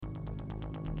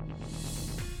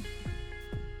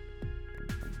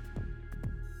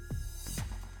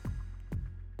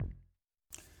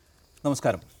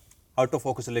നമസ്കാരം. Out of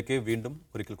ഫോക്കസിലേക്ക് വീണ്ടും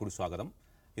ഒരിക്കൽ കൂടി സ്വാഗതം.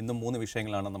 ഇന്നും 3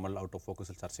 വിഷയങ്ങളാണ് നമ്മൾ ഔട്ട് ഓഫ്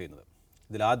ഫോക്കസിൽ ചർച്ച ചെയ്യുന്നത്.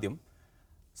 ഇതിലാദ്യം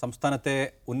സംസ്ഥാനത്തെ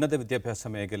ഉന്നത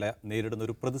വിദ്യാഭ്യാസ മേഖല നേരിടുന്ന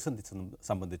ഒരു പ്രതിസന്ധി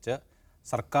സംബന്ധിച്ച്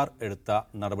സർക്കാർ എടുത്ത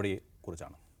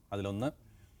നടപടിയെക്കുറിച്ചാണ്. അതിലൊന്ന്,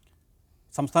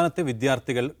 സംസ്ഥാനത്തെ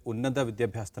വിദ്യാർത്ഥികൾ ഉന്നത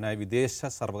വിദ്യാഭ്യാസത്തിനായി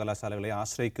വിദേശ സർവകലാശാലകളെ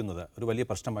ആശ്രയിക്കുന്നത് ഒരു വലിയ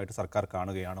പ്രശ്നമായിട്ട് സർക്കാർ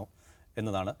കാണുകയാണോ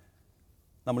എന്നതാണ്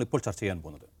നമ്മളിപ്പോൾ ചർച്ച ചെയ്യാൻ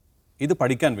പോകുന്നത്. ഇത്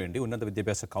പഠിക്കാൻ വേണ്ടി ഉന്നത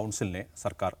വിദ്യാഭ്യാസ കൗൺസിലിനെ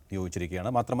സർക്കാർ നിയോഗിച്ചിരിക്കുകയാണ്.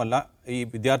 മാത്രമല്ല, ഈ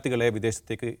വിദ്യാർത്ഥികളെ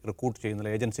വിദേശത്തേക്ക് റിക്രൂട്ട്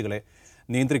ചെയ്യുന്ന ഏജൻസികളെ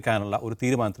നിയന്ത്രിക്കാനുള്ള ഒരു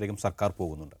തീരുമാനത്തിലേക്കും സർക്കാർ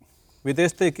പോകുന്നുണ്ട്.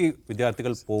 വിദേശത്തേക്ക്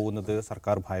വിദ്യാർത്ഥികൾ പോകുന്നത്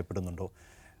സർക്കാർ ഭയപ്പെടുന്നുണ്ടോ?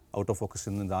 ഔട്ട് ഓഫ്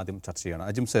ഫോക്കസിൽ നിന്ന് ആദ്യം ചർച്ച ചെയ്യണം.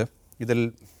 അജിംസ്, ഇതിൽ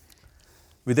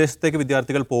വിദേശത്തേക്ക്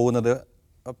വിദ്യാർത്ഥികൾ പോകുന്നത്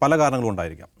പല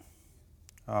കാരണങ്ങളുണ്ടായിരിക്കാം.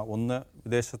 ഒന്ന്,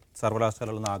 വിദേശ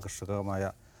സർവകലാശാലകളിൽ നിന്ന്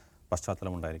ആകർഷകമായ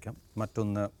പശ്ചാത്തലമുണ്ടായിരിക്കാം.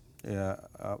 മറ്റൊന്ന്,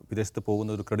 വിദേശത്ത്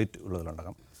പോകുന്ന ഒരു ക്രെഡിറ്റ്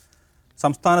ഉള്ളതിലുണ്ടാകാം.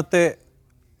 സംസ്ഥാനത്തെ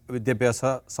വിദ്യാഭ്യാസ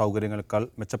സൗകര്യങ്ങളെക്കാൾ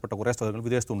മെച്ചപ്പെട്ട കുറേ സൗകര്യങ്ങൾ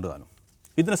വിദേശത്തുണ്ട് താനും.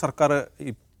 ഇതിന് സർക്കാർ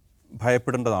ഈ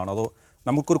ഭയപ്പെടേണ്ടതാണോ, അതോ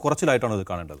നമുക്കൊരു കുറച്ചിലായിട്ടാണോ ഇത്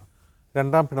കാണേണ്ടത്?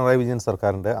 രണ്ടാം പിണറായി വിജയൻ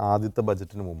സർക്കാരിൻ്റെ ആദ്യത്തെ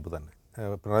ബജറ്റിന് മുമ്പ് തന്നെ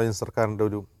പിണറായി വിജയൻ സർക്കാരിൻ്റെ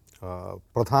ഒരു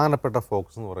പ്രധാനപ്പെട്ട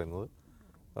ഫോക്കസ് എന്ന് പറയുന്നത്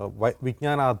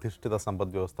വിജ്ഞാനാധിഷ്ഠിത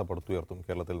സമ്പദ് വ്യവസ്ഥ പടുത്തുയർത്തും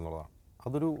കേരളത്തിൽ എന്നുള്ളതാണ്.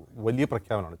 അതൊരു വലിയ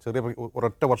പ്രഖ്യാപനമാണ്.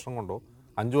 ഒരൊറ്റ വർഷം കൊണ്ടോ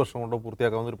 5 വർഷം കൊണ്ടോ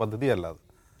പൂർത്തിയാക്കാവുന്ന ഒരു പദ്ധതിയല്ല അത്.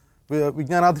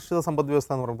 വിജ്ഞാനാധിഷ്ഠിത സമ്പദ്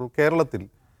വ്യവസ്ഥ എന്ന് പറയുമ്പോൾ കേരളത്തിൽ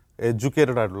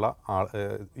എഡ്യൂക്കേറ്റഡ് ആയിട്ടുള്ള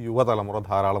യുവതലമുറ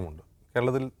ധാരാളമുണ്ട്.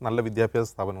 കേരളത്തിൽ നല്ല വിദ്യാഭ്യാസ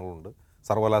സ്ഥാപനങ്ങളുണ്ട്,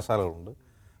 സർവകലാശാലകളുണ്ട്.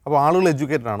 അപ്പോൾ ആളുകൾ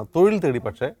എഡ്യൂക്കേറ്റഡ് ആണ്, തൊഴിൽ തേടി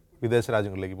പക്ഷേ വിദേശ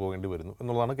രാജ്യങ്ങളിലേക്ക് പോകേണ്ടി വരുന്നു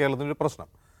എന്നുള്ളതാണ് കേരളത്തിൻ്റെ ഒരു പ്രശ്നം.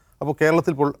 അപ്പോൾ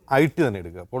കേരളത്തിൽ ഇപ്പോൾ IT തന്നെ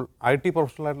എടുക്കുക. അപ്പോൾ IT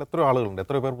പ്രൊഫഷണലായിട്ടുള്ള എത്രയോ ആളുകളുണ്ട്,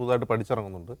 എത്രയോ പേർ പുതുതായിട്ട്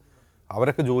പഠിച്ചിറങ്ങുന്നുണ്ട്.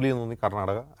 അവരൊക്കെ ജോലി ചെയ്യുന്ന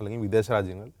കർണാടക അല്ലെങ്കിൽ വിദേശ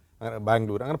രാജ്യങ്ങൾ, അങ്ങനെ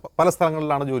ബാംഗ്ലൂർ, അങ്ങനെ പല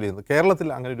സ്ഥലങ്ങളിലാണ് ജോലി ചെയ്യുന്നത്. കേരളത്തിൽ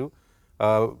അങ്ങനെ ഒരു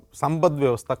സമ്പദ്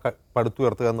വ്യവസ്ഥ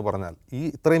പടുത്തുയർത്തുക എന്ന് പറഞ്ഞാൽ ഈ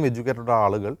ഇത്രയും എഡ്യൂക്കേറ്റഡ്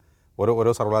ആളുകൾ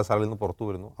ഓരോ സർവകലാശാലയിൽ നിന്ന് പുറത്തു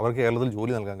വരുന്നു. അവർക്ക് കേരളത്തിൽ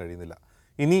ജോലി നൽകാൻ കഴിയുന്നില്ല.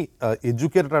 ഇനി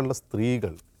എഡ്യൂക്കേറ്റഡ് ആയിട്ടുള്ള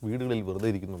സ്ത്രീകൾ വീടുകളിൽ വെറുതെ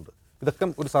ഇരിക്കുന്നുണ്ട്. ഇതൊക്കെ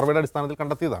ഒരു സർവേയുടെ അടിസ്ഥാനത്തിൽ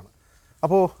കണ്ടെത്തിയതാണ്.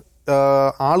 അപ്പോൾ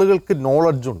ആളുകൾക്ക്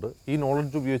നോളജുണ്ട്. ഈ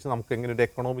നോളജ് ഉപയോഗിച്ച് നമുക്ക് എങ്ങനെ ഒരു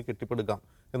എക്കണോമി കെട്ടിപ്പടുക്കാം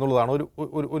എന്നുള്ളതാണ്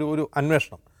ഒരു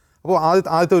അന്വേഷണം. അപ്പോൾ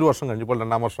ആദ്യത്തെ ഒരു വർഷം കഴിഞ്ഞപ്പോൾ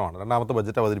രണ്ടാം വർഷമാണ്. രണ്ടാമത്തെ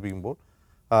ബജറ്റ് അവതരിപ്പിക്കുമ്പോൾ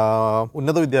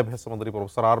ഉന്നത വിദ്യാഭ്യാസ മന്ത്രി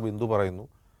പ്രൊഫസർ ആർ ബിന്ദു പറയുന്നു,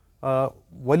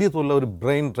 വലിയ തോതിലുള്ള ഒരു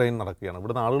ബ്രെയിൻ ഡ്രെയിൻ നടക്കുകയാണ്.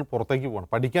 ഇവിടുന്ന് ആളുകൾ പുറത്തേക്ക് പോകണം.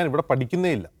 ഇവിടെ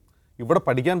പഠിക്കുന്നേ ഇല്ല, ഇവിടെ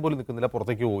പഠിക്കാൻ പോലും നിൽക്കുന്നില്ല,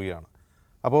 പുറത്തേക്ക് പോവുകയാണ്.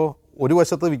 അപ്പോൾ ഒരു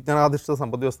വശത്ത് വിജ്ഞാനാധിഷ്ഠിത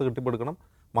സമ്പദ് വ്യവസ്ഥ കെട്ടിപ്പടുക്കണം,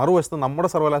 മറുവശത്ത് നമ്മുടെ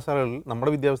സർവകലാശാലകളിൽ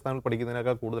നമ്മുടെ വിദ്യാഭ്യാസത്തിൽ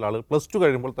പഠിക്കുന്നതിനേക്കാൾ കൂടുതൽ ആളുകൾ +2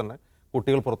 കഴിയുമ്പോൾ തന്നെ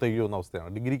കുട്ടികൾ പുറത്തേക്ക് പോകുന്ന അവസ്ഥയാണ്.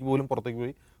 ഡിഗ്രിക്ക് പോലും പുറത്തേക്ക്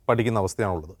പോയി പഠിക്കുന്ന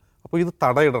അവസ്ഥയാണുള്ളത്. അപ്പോൾ ഇത്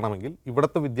തടയിടണമെങ്കിൽ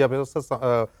ഇവിടുത്തെ വിദ്യാഭ്യാസ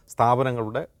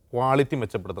സ്ഥാപനങ്ങളുടെ ക്വാളിറ്റി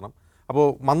മെച്ചപ്പെടുത്തണം. അപ്പോൾ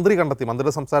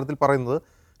മന്ത്രിയുടെ സംസാരത്തിൽ പറയുന്നത്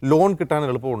ലോൺ കിട്ടാൻ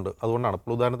എളുപ്പമുണ്ട്. അതുകൊണ്ടാണ്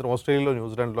ഇപ്പോൾ ഉദാഹരണത്തിന് ഓസ്ട്രേലിയയിലോ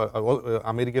ന്യൂസിലാൻഡിലോ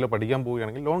അമേരിക്കയിലോ പഠിക്കാൻ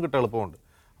പോവുകയാണെങ്കിൽ ലോൺ കിട്ടാൻ എളുപ്പമുണ്ട്.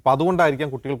 അപ്പോൾ അതുകൊണ്ടായിരിക്കാം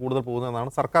കുട്ടികൾ കൂടുതൽ പോകുന്നതെന്നാണ്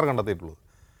സർക്കാർ കണ്ടെത്തിയിട്ടുള്ളത്.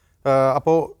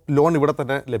 അപ്പോൾ ലോൺ ഇവിടെ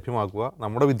തന്നെ ലഭ്യമാക്കുക,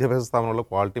 നമ്മുടെ വിദ്യാഭ്യാസ സ്ഥാപനങ്ങളുടെ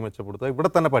ക്വാളിറ്റി മെച്ചപ്പെടുത്തുക, ഇവിടെ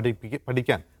തന്നെ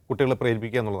പഠിക്കാൻ കുട്ടികളെ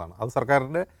പ്രേരിപ്പിക്കുക എന്നുള്ളതാണ്. അത്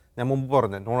സർക്കാരിൻ്റെ, ഞാൻ മുമ്പ്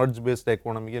പറഞ്ഞ നോളജ് ബേസ്ഡ്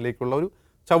എക്കോണമിയിലേക്കുള്ള ഒരു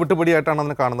ചവിട്ടുപടിയായിട്ടാണ്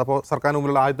അതിനെ കാണുന്നത്. അപ്പോൾ സർക്കാരിന്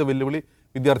മുമ്പിലുള്ള ആദ്യത്തെ വെല്ലുവിളി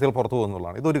വിദ്യാർത്ഥികൾ പുറത്തു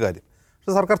പോകുന്നുള്ളതാണ്. ഇതൊരു കാര്യം.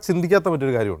 പക്ഷേ സർക്കാർ ചിന്തിക്കാത്ത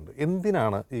മറ്റൊരു കാര്യമുണ്ട്.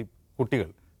 എന്തിനാണ് ഈ കുട്ടികൾ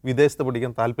വിദേശത്ത്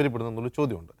പഠിക്കാൻ താല്പര്യപ്പെടുന്നത് എന്നുള്ളൊരു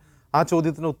ചോദ്യമുണ്ട്. ആ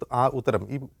ചോദ്യത്തിന് ഉത്തരം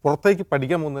ഈ പുറത്തേക്ക്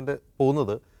പഠിക്കാൻ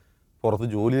പോകുന്നത് പുറത്ത്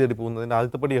ജോലി തേടി പോകുന്നതിൻ്റെ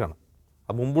ആദ്യത്തെ പടിയാണ്.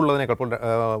 അത് മുമ്പുള്ളതിനേക്കാൾ ഇപ്പോൾ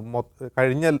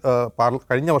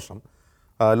കഴിഞ്ഞ വർഷം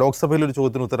ലോക്സഭയിലൊരു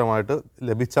ചോദ്യത്തിന് ഉത്തരമായിട്ട്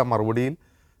ലഭിച്ച മറുപടിയിൽ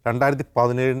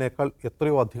 2017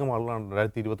 എത്രയോ അധികം ആളുകളാണ്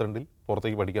 2022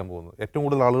 പുറത്തേക്ക് പഠിക്കാൻ പോകുന്നത്. ഏറ്റവും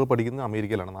കൂടുതൽ ആളുകൾ പഠിക്കുന്നത്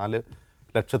അമേരിക്കയിലാണ്.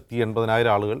 4,80,000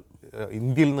 ആളുകൾ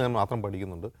ഇന്ത്യയിൽ നിന്ന് മാത്രം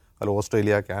പഠിക്കുന്നുണ്ട്. അതിൽ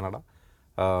Australia, Canada,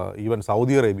 even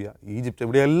Saudi Arabia, Egypt,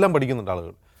 ഇവിടെയെല്ലാം പഠിക്കുന്നുണ്ട്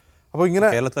ആളുകൾ. അപ്പോൾ ഇങ്ങനെ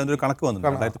കേരളത്തിൽ ഒരു കണക്ക് വന്നു,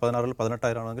 2016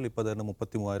 18,000 ആണെങ്കിൽ ഇപ്പോൾ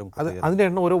 33,000. അതിൻ്റെ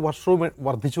എണ്ണം ഓരോ വർഷവും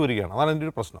വർദ്ധിച്ചു വരികയാണ്. അതാണ് എൻ്റെ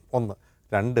ഒരു പ്രശ്നം. 1.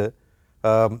 2,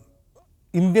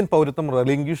 ഇന്ത്യൻ പൗരത്വം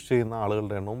റിലിംഗ്വിഷ് ചെയ്യുന്ന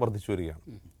ആളുകളുടെ എണ്ണവും വർദ്ധിച്ചു വരികയാണ്.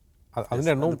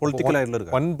 അതിൻ്റെ എണ്ണവും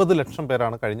പൊളിറ്റിക്കലായിട്ടുള്ള 9 ലക്ഷം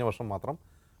പേരാണ് കഴിഞ്ഞ വർഷം മാത്രം,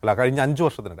 കഴിഞ്ഞ 5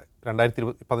 വർഷത്തിനിടെ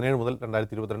 2017 മുതൽ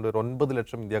 2022 വരെ 9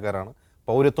 ലക്ഷം ഇന്ത്യക്കാരാണ്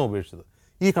പൗരത്വം ഉപേക്ഷിച്ചത്.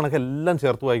 ഈ കണക്കെല്ലാം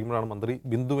ചേർത്ത് വായിക്കുമ്പോഴാണ് മന്ത്രി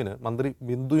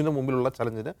ബിന്ദുവിന് മുമ്പിലുള്ള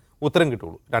ചലഞ്ചിന് ഉത്തരം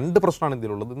കിട്ടുള്ളൂ. 2 പ്രശ്നമാണ്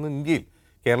ഇന്ത്യയിലുള്ളത്. ഇന്ന് ഇന്ത്യയിൽ,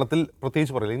 കേരളത്തിൽ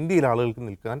പ്രത്യേകിച്ച് പറയില്ല, ഇന്ത്യയിൽ ആളുകൾക്ക്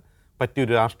നിൽക്കാൻ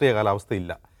പറ്റിയൊരു രാഷ്ട്രീയ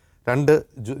കാലാവസ്ഥയില്ല. 2,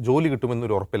 ജോലി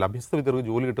കിട്ടുമെന്നൊരു ഉറപ്പില്ല. അഭ്യസ്ത വിദ്യാർത്ഥികൾക്ക്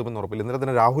ജോലി കിട്ടുമെന്ന് ഉറപ്പില്ല. ഇന്നലെ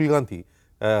തന്നെ രാഹുൽ ഗാന്ധി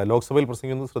ലോക്സഭയിൽ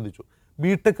പ്രസംഗിക്കുന്നത് ശ്രദ്ധിച്ചു.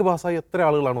 ബിടെക് പാസ്സായ എത്ര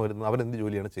ആളുകളാണ് വരുന്നത്, അവരെന്ത്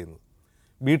ജോലിയാണ് ചെയ്യുന്നത്?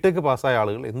 ബിടെക് പാസ്സായ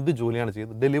ആളുകൾ എന്ത് ജോലിയാണ്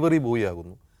ചെയ്യുന്നത്? ഡെലിവറി ബോയ്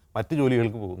ആകുന്നു, മറ്റ്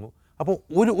ജോലികൾക്ക് പോകുന്നു. അപ്പോൾ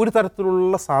ഒരു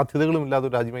തരത്തിലുള്ള സാധ്യതകളും ഇല്ലാത്ത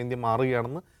ഒരു രാജ്യമായി ഇന്ത്യ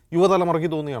മാറുകയാണെന്ന് യുവതലമുറയ്ക്ക്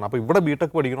തോന്നുകയാണ്. അപ്പോൾ ഇവിടെ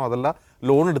ബിടെക് പഠിക്കണോ, അതല്ല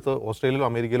ലോൺ എടുത്ത് ഓസ്ട്രേലിയയിലോ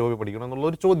അമേരിക്കയിലോ പോയി പഠിക്കണോ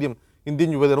എന്നുള്ളൊരു ചോദ്യം ഇന്ത്യൻ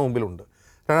യുവതയുടെ മുമ്പിലുണ്ട്.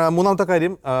 3ാമത്തെ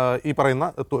കാര്യം, ഈ പറയുന്ന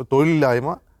തൊഴിലില്ലായ്മ,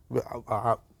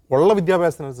 ഉള്ള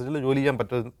വിദ്യാഭ്യാസത്തിനനുസരിച്ച് ജോലി ചെയ്യാൻ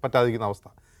പറ്റാതിരിക്കുന്ന അവസ്ഥ.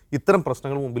 ഇത്തരം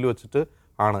പ്രശ്നങ്ങൾ മുമ്പിൽ വെച്ചിട്ട്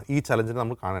ആണ് ഈ ചലഞ്ചിനെ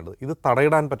നമ്മൾ കാണേണ്ടത്. ഇത്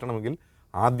തടയിടാൻ പറ്റണമെങ്കിൽ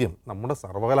ആദ്യം നമ്മുടെ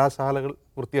സർവകലാശാലകൾ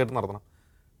വൃത്തിയായിട്ട് നടത്തണം.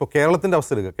 ഇപ്പോൾ കേരളത്തിൻ്റെ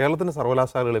അവസ്ഥ എടുക്കുക. കേരളത്തിൻ്റെ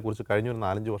സർവകലാശാലകളെക്കുറിച്ച് കഴിഞ്ഞ ഒരു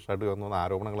 4-5 വർഷമായിട്ട് ഉയർന്നു വന്ന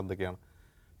ആരോപണങ്ങൾ എന്തൊക്കെയാണ്?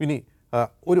 ഇനി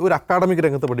ഒരു അക്കാഡമിക്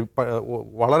രംഗത്ത്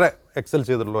വളരെ എക്സൽ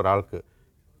ചെയ്തിട്ടുള്ള ഒരാൾക്ക്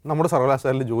നമ്മുടെ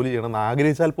സർവകലാശാലയിൽ ജോലി ചെയ്യണമെന്ന്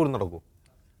ആഗ്രഹിച്ചാൽ പോലും നടക്കും?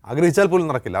 ആഗ്രഹിച്ചാൽ പോലും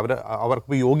നടക്കില്ല.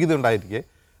 അവർക്ക് യോഗ്യത ഉണ്ടായിരിക്കെ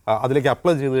അതിലേക്ക്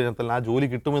അപ്ലൈ ചെയ്ത് കഴിഞ്ഞാൽ തന്നെ ആ ജോലി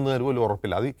കിട്ടുമെന്ന് പോലും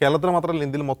ഉറപ്പില്ല. അത് കേരളത്തിൽ മാത്രമല്ല,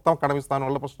 ഇന്ത്യയിൽ മൊത്തം അക്കാഡമിക്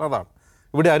സ്ഥാനമുള്ള പ്രശ്നം അതാണ്.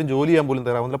 ഇവിടെ ആരും ജോലി ചെയ്യാൻ പോലും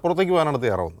തയ്യാറാവുന്നില്ല, പുറത്തേക്ക് പോകാനാണ്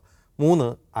തയ്യാറാവുന്നത്. 3,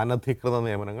 അനധികൃത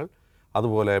നിയമനങ്ങൾ.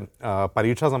 അതുപോലെ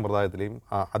പരീക്ഷാ സമ്പ്രദായത്തിലെയും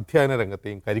അധ്യയന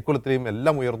രംഗത്തെയും കരിക്കുലത്തിലെയും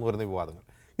എല്ലാം ഉയർന്നു വരുന്ന വിവാദങ്ങൾ.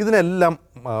 ഇതിനെല്ലാം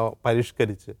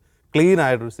പരിഷ്കരിച്ച് ക്ലീൻ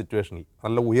ആയിട്ടൊരു സിറ്റുവേഷനിൽ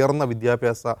നല്ല ഉയർന്ന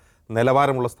വിദ്യാഭ്യാസ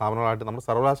നിലവാരമുള്ള സ്ഥാപനങ്ങളായിട്ട് നമ്മുടെ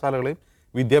സർവകലാശാലകളെയും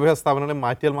വിദ്യാഭ്യാസ സ്ഥാപനങ്ങളെയും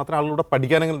മാറ്റിയാൽ മാത്രമേ ആളുകളുടെ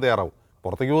പഠിക്കാനെങ്കിലും തയ്യാറാവും.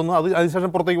 പുറത്തേക്ക് പോകുന്നു,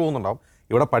 അതിനുശേഷം പുറത്തേക്ക് പോകുന്നുണ്ടാവും.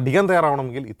 ഇവിടെ പഠിക്കാൻ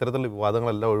തയ്യാറാവണമെങ്കിൽ ഇത്തരത്തിലുള്ള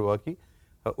വിവാദങ്ങളെല്ലാം ഒഴിവാക്കി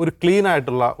ഒരു ക്ലീൻ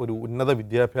ആയിട്ടുള്ള ഒരു ഉന്നത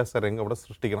വിദ്യാഭ്യാസ രംഗം ഇവിടെ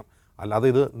സൃഷ്ടിക്കണം. അല്ലാതെ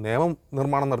ഇത് നിയമം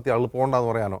നിർമ്മാണം നടത്തി ആൾ പോകണ്ടെന്ന്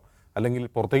പറയാനോ അല്ലെങ്കിൽ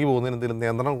പുറത്തേക്ക് പോകുന്നതിന് എന്തെങ്കിലും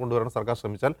നിയന്ത്രണം കൊണ്ടുവരാൻ സർക്കാർ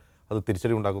ശ്രമിച്ചാൽ അത്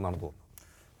തിരിച്ചടി ഉണ്ടാക്കുന്നതാണ് തോന്നുന്നത്.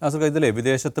 നാസർ, ഇതിലെ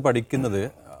വിദേശത്ത് പഠിക്കുന്നത്,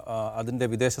 അതിൻ്റെ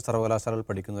വിദേശ സർവകലാശാലകൾ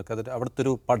പഠിക്കുന്നതൊക്കെ അവിടുത്തെ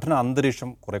ഒരു പഠന അന്തരീക്ഷം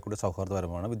കുറേ കൂടി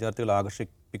സൗഹാർദ്ദപരമാണ്, വിദ്യാർത്ഥികളെ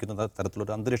ആകർഷിപ്പിക്കുന്ന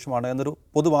തരത്തിലൊരു അന്തരീക്ഷമാണ് എന്നൊരു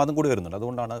പൊതുവാദം കൂടി വരുന്നുണ്ട്.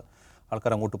 അതുകൊണ്ടാണ്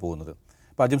ആൾക്കാർ അങ്ങോട്ട് പോകുന്നത്.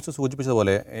 ഇപ്പോൾ അജിംസ്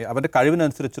സൂചിപ്പിച്ചതുപോലെ അവൻ്റെ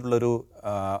കഴിവിനനുസരിച്ചുള്ളൊരു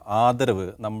ആദരവ്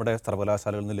നമ്മുടെ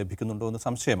സർവകലാശാലകളിൽ നിന്ന് ലഭിക്കുന്നുണ്ടോ എന്ന്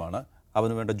സംശയമാണ്.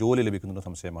 അവന് വേണ്ട ജോലി ലഭിക്കുന്നുണ്ടോ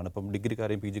സംശയമാണ്. ഇപ്പം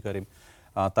ഡിഗ്രിക്കാരെയും PGക്കാരെയും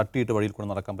തട്ടിയിട്ട് വഴിയിൽ കൂടെ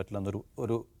നടക്കാൻ പറ്റില്ല എന്നൊരു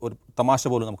ഒരു തമാശ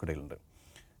പോലും നമുക്കിടയിലുണ്ട്.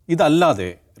 ഇതല്ലാതെ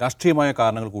രാഷ്ട്രീയമായ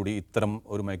കാരണങ്ങൾ കൂടി ഇത്തരം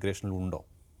ഒരു മൈഗ്രേഷനിൽ ഉണ്ടോ?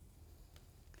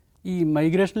 ഈ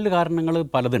മൈഗ്രേഷനിൽ കാരണങ്ങൾ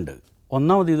പലതുണ്ട്.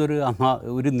 ഒന്നാമത്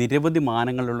ഒരു നിരവധി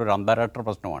മാനങ്ങളിലുള്ളൊരു അന്താരാഷ്ട്ര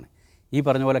പ്രശ്നമാണ്. ഈ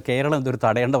പറഞ്ഞ പോലെ കേരളം ഇതൊരു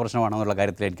തടയേണ്ട പ്രശ്നമാണെന്നുള്ള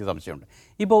കാര്യത്തിൽ എനിക്ക് സംശയമുണ്ട്.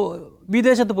 ഇപ്പോൾ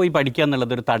വിദേശത്ത് പോയി പഠിക്കുക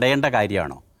എന്നുള്ളത് ഒരു തടയേണ്ട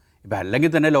കാര്യമാണോ? ഇപ്പം അല്ലെങ്കിൽ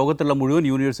തന്നെ ലോകത്തുള്ള മുഴുവൻ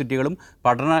യൂണിവേഴ്സിറ്റികളും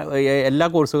എല്ലാ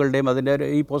കോഴ്സുകളുടെയും അതിൻ്റെ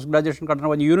ഈ പോസ്റ്റ് ഗ്രാജുവേഷൻ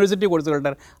പഠന യൂണിവേഴ്സിറ്റി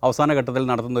കോഴ്സുകളുടെ അവസാന ഘട്ടത്തിൽ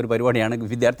നടത്തുന്ന ഒരു പരിപാടിയാണ്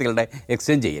വിദ്യാർത്ഥികളുടെ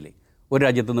എക്സ്ചേഞ്ച് ചെയ്യൽ. ഒരു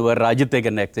രാജ്യത്ത് നിന്ന് വേറെ രാജ്യത്തേക്ക്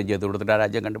തന്നെ എക്സ്ചേഞ്ച് ചെയ്ത് കൊടുത്തിട്ട് ആ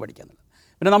രാജ്യം കണ്ട് പഠിക്കുക എന്നുള്ളത്.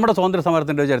 പിന്നെ നമ്മുടെ സ്വാതന്ത്ര്യ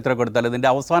സമരത്തിൻ്റെ ചരിത്രമൊക്കെ എടുത്താൽ ഇതിൻ്റെ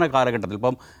അവസാന കാലഘട്ടത്തിൽ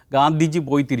ഇപ്പം ഗാന്ധിജി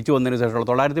പോയി തിരിച്ചു വന്നതിന് ശേഷമുള്ള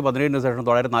 1917 ശേഷം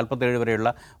 1947 വരെയുള്ള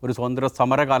ഒരു സ്വാതന്ത്ര്യ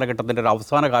സമര കാലഘട്ടത്തിൻ്റെ ഒരു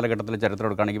അവസാന കാലഘട്ടത്തിലെ ചരിത്രം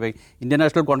എടുക്കുകയാണെങ്കിൽ ഇപ്പോൾ ഇന്ത്യൻ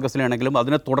നാഷണൽ കോൺഗ്രസ്സിലാണെങ്കിലും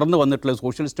അതിനെ തുടർന്ന് വന്നിട്ടുള്ള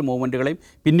സോഷ്യലിസ്റ്റ് മൂവ്മെൻറ്റുകളെയും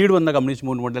പിന്നീട് വന്ന കമ്മ്യൂണിസ്റ്റ്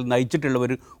മൂവ്മെൻറ്റുകൾ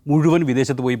നയിച്ചിട്ടുള്ളവർ മുഴുവൻ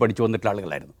വിദേശത്ത് പോയി പഠിച്ചു വന്നിട്ടുള്ള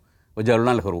ആളുകളായിരുന്നു. ഇപ്പോൾ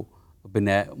ജവഹർലാൽ നെഹ്റു,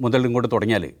 പിന്നെ മുതൽ ഇങ്ങോട്ട്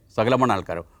തുടങ്ങിയാൽ സകലമാണ്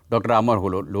ആൾക്കാരോ, ഡോക്ടർ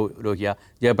രാമമോഹൻ ലോഹിയ,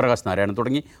 ജയപ്രകാശ് നാരായണൻ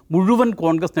തുടങ്ങി മുഴുവൻ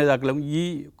കോൺഗ്രസ് നേതാക്കളും ഈ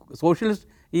സോഷ്യലിസ്റ്റ്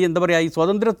ഈ ഈ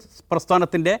സ്വാതന്ത്ര്യ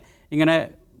പ്രസ്ഥാനത്തിൻ്റെ ഇങ്ങനെ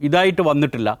ഇതായിട്ട്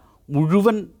വന്നിട്ടില്ല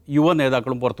മുഴുവൻ യുവ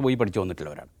നേതാക്കളും പുറത്തു പോയി പഠിച്ചു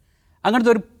വന്നിട്ടുള്ളവരാണ്.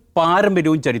 അങ്ങനത്തെ ഒരു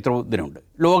പാരമ്പര്യവും ചരിത്രവും ഇതിനുണ്ട്.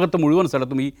 ലോകത്ത് മുഴുവൻ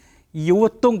സ്ഥലത്തും ഈ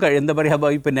യുവത്വം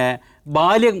പിന്നെ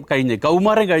ബാല്യം കഴിഞ്ഞ്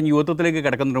കൗമാരം കഴിഞ്ഞ് യുവത്വത്തിലേക്ക്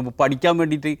കിടക്കുന്നതിന് മുമ്പ് പഠിക്കാൻ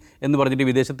വേണ്ടിയിട്ട് എന്ന് പറഞ്ഞിട്ട്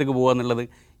വിദേശത്തേക്ക് പോകുക എന്നുള്ളത്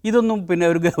ഇതൊന്നും പിന്നെ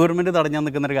ഒരു ഗവൺമെൻറ് തടഞ്ഞാൽ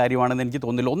നിൽക്കുന്നൊരു കാര്യമാണെന്ന് എനിക്ക്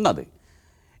തോന്നുന്നില്ല. ഒന്നത്.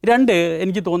 2,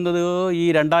 എനിക്ക് തോന്നുന്നത് ഈ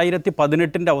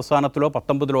 2018 അവസാനത്തിലോ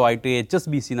 19 ആയിട്ട്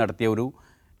HSBC നടത്തിയ ഒരു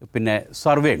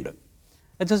സർവേ ഉണ്ട്.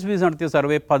 HSBC നടത്തിയ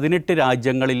സർവേ 18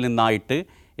 രാജ്യങ്ങളിൽ നിന്നായിട്ട്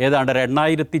ഏതാണ്ട്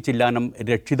 2000 ചില്ലാനം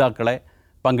രക്ഷിതാക്കളെ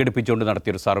പങ്കെടുപ്പിച്ചുകൊണ്ട്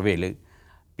നടത്തിയൊരു സർവേയിൽ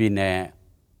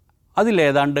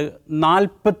അതിലേതാണ്ട്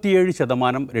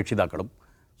 47% രക്ഷിതാക്കളും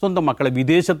സ്വന്തം മക്കളെ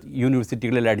വിദേശ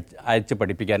യൂണിവേഴ്സിറ്റികളിൽ അയച്ച്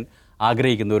പഠിപ്പിക്കാൻ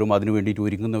ആഗ്രഹിക്കുന്നവരും അതിനു വേണ്ടിയിട്ട്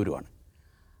ഒരുങ്ങുന്നവരുമാണ്.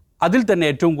 അതിൽ തന്നെ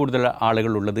ഏറ്റവും കൂടുതൽ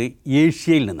ആളുകളുള്ളത്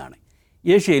ഏഷ്യയിൽ നിന്നാണ്.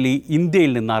 ഏഷ്യയിൽ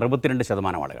ഇന്ത്യയിൽ നിന്ന്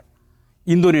 62% ആളുകൾ,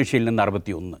 ഇന്തോനേഷ്യയിൽ നിന്ന്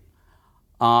 61%,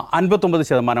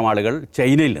 59% ആളുകൾ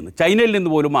ചൈനയിൽ നിന്ന്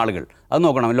പോലും ആളുകൾ. അത്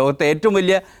നോക്കണം, ലോകത്തെ ഏറ്റവും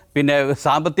വലിയ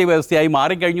സാമ്പത്തിക വ്യവസ്ഥയായി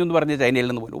മാറിക്കഴിഞ്ഞു എന്ന് പറഞ്ഞ ചൈനയിൽ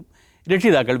നിന്ന് പോലും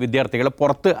രക്ഷിതാക്കൾ വിദ്യാർത്ഥികളെ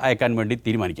പുറത്ത് അയക്കാൻ വേണ്ടി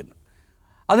തീരുമാനിക്കുന്നു.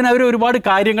 അതിനവർ ഒരുപാട്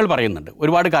കാര്യങ്ങൾ പറയുന്നുണ്ട്,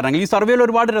 ഒരുപാട് കാരണങ്ങൾ. ഈ സർവേയിൽ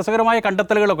ഒരുപാട് രസകരമായ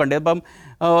കണ്ടെത്തലുകളൊക്കെ ഉണ്ട്. ഇപ്പം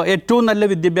ഏറ്റവും നല്ല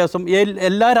വിദ്യാഭ്യാസം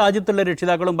എല്ലാ രാജ്യത്തുള്ള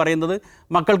രക്ഷിതാക്കളും പറയുന്നത്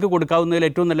മക്കൾക്ക് കൊടുക്കാവുന്നതിൽ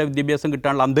ഏറ്റവും നല്ല വിദ്യാഭ്യാസം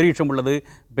കിട്ടാനുള്ള അന്തരീക്ഷമുള്ളത്,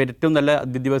 ഏറ്റവും നല്ല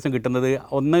വിദ്യാഭ്യാസം കിട്ടുന്നത്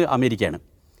ഒന്ന് അമേരിക്കയാണ്,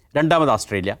 2ാമത്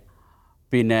ഓസ്ട്രേലിയ,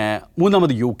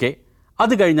 മൂന്നാമത് UK,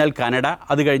 അത് കഴിഞ്ഞാൽ കാനഡ,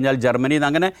 അത് കഴിഞ്ഞാൽ ജർമ്മനി.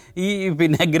 അങ്ങനെ ഈ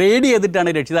ഗ്രേഡ് ചെയ്തിട്ടാണ്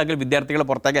രക്ഷിതാക്കൾ വിദ്യാർത്ഥികളെ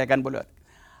പുറത്തേക്ക് അയക്കാൻ പോലും.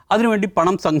 അതിനുവേണ്ടി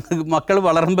പണം മക്കൾ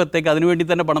വളരുമ്പോഴത്തേക്ക് അതിനുവേണ്ടി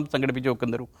തന്നെ പണം സംഘടിപ്പിച്ച്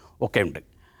വെക്കുന്നവരും ഒക്കെ ഉണ്ട്.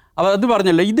 അപ്പോൾ അത്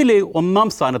പറഞ്ഞല്ലോ, ഇതിൽ 1ാം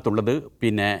സ്ഥാനത്തുള്ളത്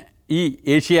ഈ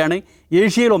ഏഷ്യയാണ്.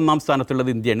 ഏഷ്യയിൽ 1ാം സ്ഥാനത്തുള്ളത്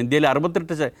ഇന്ത്യയാണ്.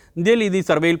 ഇന്ത്യയിൽ ഈ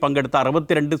സർവേയിൽ പങ്കെടുത്ത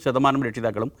 62%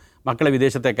 രക്ഷിതാക്കളും മക്കളെ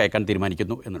വിദേശത്തേക്ക് അയക്കാൻ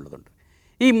തീരുമാനിക്കുന്നു എന്നുള്ളതുണ്ട്.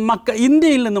 ഈ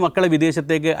ഇന്ത്യയിൽ നിന്ന് മക്കളെ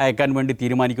വിദേശത്തേക്ക് അയക്കാൻ വേണ്ടി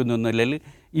തീരുമാനിക്കുന്നു എന്നുള്ളതിൽ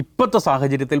ഇപ്പോഴത്തെ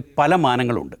സാഹചര്യത്തിൽ പല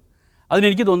മാനങ്ങളുണ്ട്.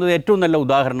 അതിനെനിക്ക് തോന്നുന്നത് ഏറ്റവും നല്ല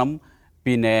ഉദാഹരണം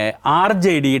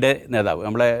RJDയുടെ നേതാവ്,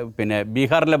 നമ്മളെ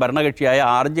ബീഹാറിലെ ഭരണകക്ഷിയായ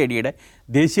RJDയുടെ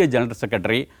ദേശീയ ജനറൽ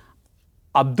സെക്രട്ടറി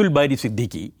അബ്ദുൽ ബാരി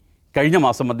സിദ്ദിഖി കഴിഞ്ഞ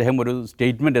മാസം അദ്ദേഹം ഒരു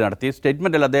സ്റ്റേറ്റ്മെൻറ്റ് നടത്തി.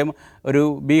 സ്റ്റേറ്റ്മെൻറ്റിൽ അദ്ദേഹം ഒരു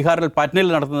ബീഹാറിൽ പാറ്റ്നയിൽ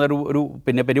നടത്തുന്ന ഒരു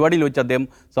പരിപാടിയിൽ വെച്ച് അദ്ദേഹം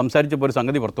സംസാരിച്ചപ്പോൾ ഒരു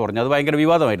സംഗതി പുറത്തു പറഞ്ഞു. അത് ഭയങ്കര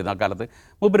വിവാദമായിരുന്നു ആ കാലത്ത്.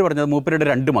 മൂപ്പര് പറഞ്ഞത് മൂപ്പരുടെ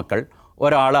 2 മക്കൾ,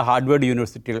 ഒരാൾ ഹാർഡ്വേർഡ്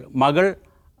യൂണിവേഴ്സിറ്റിയിൽ,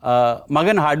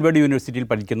 മകൻ ഹാർഡ്വേർഡ് യൂണിവേഴ്സിറ്റിയിൽ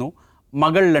പഠിക്കുന്നു,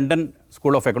 മകൾ ലണ്ടൻ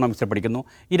സ്കൂൾ ഓഫ് എക്കണോമിക്സിൽ പഠിക്കുന്നു.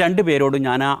 ഈ 2 പേരോട്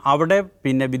ഞാൻ അവിടെ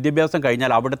വിദ്യാഭ്യാസം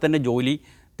കഴിഞ്ഞാൽ അവിടെ തന്നെ ജോലി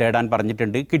തേടാൻ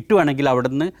പറഞ്ഞിട്ടുണ്ട്. കിട്ടുവാണെങ്കിൽ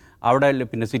അവിടെ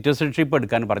പിന്നെ സിറ്റിസൺഷിപ്പ്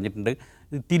എടുക്കാൻ പറഞ്ഞിട്ടുണ്ട്.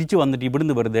 തിരിച്ചു വന്നിട്ട്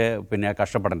ഇവിടുന്ന് വെറുതെ പിന്നെ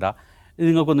കഷ്ടപ്പെടേണ്ട,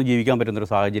 നിങ്ങൾക്കൊന്നും ജീവിക്കാൻ പറ്റുന്നൊരു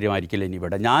സാഹചര്യമായിരിക്കില്ല ഇനി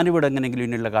ഇവിടെ. ഞാനിവിടെ എങ്ങനെയെങ്കിലും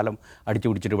ഇനിയുള്ള കാലം അടിച്ചു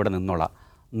പിടിച്ചിട്ട് ഇവിടെ നിന്നോളാം,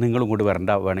 നിങ്ങളും കൂടി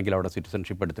വരണ്ട, വേണമെങ്കിൽ അവിടെ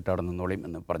സിറ്റിസൺഷിപ്പ് എടുത്തിട്ട് അവിടെ നിന്നോളയും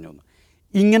എന്ന് പറഞ്ഞു വന്നു.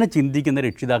 ഇങ്ങനെ ചിന്തിക്കുന്ന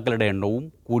രക്ഷിതാക്കളുടെ എണ്ണവും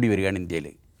കൂടി വരികയാണ് ഇന്ത്യയിൽ.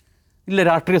 ഇല്ല,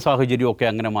 രാഷ്ട്രീയ സാഹചര്യമൊക്കെ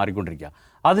അങ്ങനെ മാറിക്കൊണ്ടിരിക്കുക.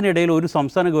 അതിനിടയിൽ ഒരു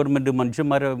സംസ്ഥാന ഗവൺമെൻറ്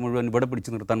മനുഷ്യന്മാരെ മുഴുവൻ ഇവിടെ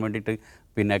പിടിച്ചു നിർത്താൻ വേണ്ടിയിട്ട്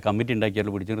പിന്നെ കമ്മിറ്റി ഉണ്ടാക്കിയാൽ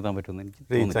പിടിച്ചു നിർത്താൻ പറ്റുമെന്ന് എനിക്ക്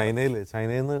തോന്നുന്നു.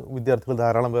 ചൈനയിൽ നിന്ന് വിദ്യാർത്ഥികൾ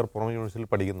ധാരാളം പേർ പുറമെ യൂണിവേഴ്സിറ്റിയിൽ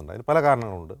പഠിക്കുന്നുണ്ട്. അതിന് പല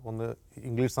കാരണങ്ങളുണ്ട്. ഒന്ന്,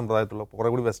 ഇംഗ്ലീഷ് സമ്പ്രദായത്തിലുള്ള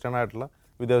കുറേ കൂടി വെസ്റ്റേൺ ആയിട്ടുള്ള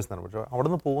വിദ്യാഭ്യാസമാണ്. പക്ഷേ അവിടെ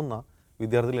നിന്ന് പോകുന്ന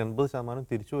വിദ്യാർത്ഥികൾ 80%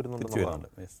 തിരിച്ചു വരുന്നുണ്ട്.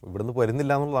 ഇവിടുന്ന്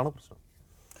വരുന്നില്ല എന്നുള്ളതാണ് പ്രശ്നം.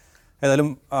 ഏതായാലും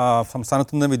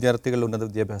സംസ്ഥാനത്തു നിന്ന് വിദ്യാർത്ഥികൾ ഉന്നത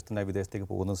വിദ്യാഭ്യാസത്തിനായി വിദേശത്തേക്ക്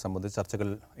പോകുന്നത് സംബന്ധിച്ച് ചർച്ചകൾ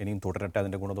ഇനിയും തുടരട്ടെ.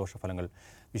 അതിൻ്റെ ഗുണദോഷ ഫലങ്ങൾ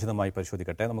വിശദമായി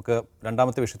പരിശോധിക്കട്ടെ. നമുക്ക്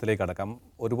രണ്ടാമത്തെ വിഷയത്തിലേക്ക് കടക്കാം.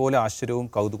 ഒരുപോലെ ആശ്ചര്യവും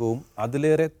കൗതുകവും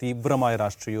അതിലേറെ തീവ്രമായ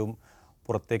രാഷ്ട്രീയവും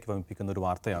പുറത്തേക്ക് വമിപ്പിക്കുന്ന ഒരു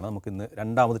വാർത്തയാണ് നമുക്കിന്ന്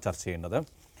രണ്ടാമത് ചർച്ച ചെയ്യേണ്ടത്.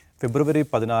 ഫെബ്രുവരി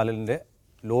 14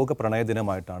 ലോക പ്രണയ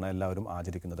ദിനമായിട്ടാണ് എല്ലാവരും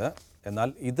ആചരിക്കുന്നത്.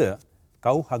 എന്നാൽ ഇത്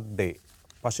കൗ ഹഗ് ഡേ,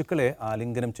 പശുക്കളെ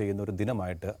ആലിംഗനം ചെയ്യുന്ന ഒരു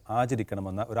ദിനമായിട്ട്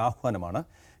ആചരിക്കണമെന്ന ഒരു ആഹ്വാനമാണ്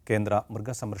കേന്ദ്ര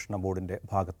മൃഗസംരക്ഷണ ബോർഡിൻ്റെ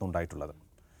ഭാഗത്തുനിന്നുണ്ടായിട്ടുള്ളത്.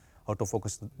 ഔട്ട് ഓഫ്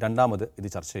ഫോക്കസ് രണ്ടാമത് ഇത്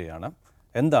ചർച്ച ചെയ്യുകയാണ്.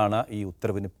 എന്താണ് ഈ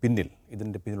ഉത്തരവിന് പിന്നിൽ,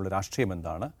 ഇതിൻ്റെ പിന്നിലുള്ള രാഷ്ട്രീയം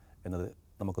എന്താണ് എന്നത്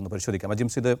നമുക്കൊന്ന് പരിശോധിക്കാം.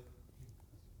 അജിംസ്, ഇത്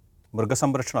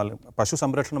മൃഗസംരക്ഷണം, പശു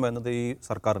സംരക്ഷണം എന്നത് ഈ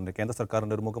സർക്കാരിൻ്റെ, കേന്ദ്ര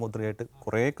സർക്കാരിൻ്റെ ഒരു മുഖമുദ്രയായിട്ട്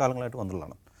കുറേ കാലങ്ങളായിട്ട്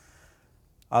വന്നുള്ളതാണ്.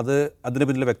 അതിന്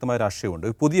പിന്നിൽ വ്യക്തമായ രാഷ്ട്രീയമുണ്ട്.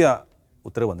 പുതിയ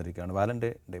ഉത്തരവ് വന്നിരിക്കുകയാണ്.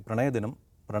 വാലന്റൈൻ ഡേ, പ്രണയദിനം,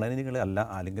 പ്രണയിനികളെ അല്ല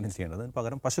ആലിംഗനം ചെയ്യേണ്ടത്,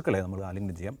 പകരം പശുക്കളെ നമ്മൾ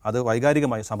ആലിംഗനം ചെയ്യാം. അത്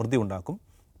വൈകാരികമായ സമൃദ്ധി ഉണ്ടാക്കും,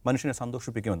 മനുഷ്യനെ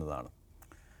സന്തോഷിപ്പിക്കുമെന്നതാണ്.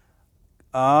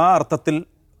 ആ അർത്ഥത്തിൽ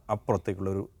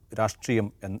അപ്പുറത്തേക്കുള്ളൊരു രാഷ്ട്രീയം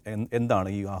എന്താണ്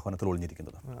ഈ ആഹ്വാനത്തിൽ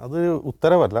ഒളിഞ്ഞിരിക്കുന്നത്? അത്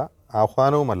ഉത്തരവല്ല,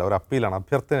 ആഹ്വാനവുമല്ല, ഒരു അപ്പീലാണ്,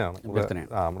 അഭ്യർത്ഥനയാണ്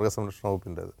മൃഗസംരക്ഷണ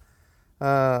വകുപ്പിൻ്റേത്.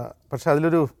 പക്ഷേ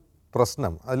അതിലൊരു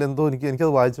പ്രശ്നം, അതിലെന്തോ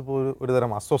എനിക്കത് വായിച്ചപ്പോൾ ഒരു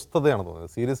തരം അസ്വസ്ഥതയാണ്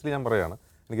തോന്നിയത്. സീരിയസ്ലി ഞാൻ പറയുകയാണ്,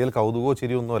 എനിക്കതിൽ കൗതുകമോ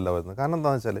ചിരിയൊന്നും അല്ല വരുന്നത്. കാരണം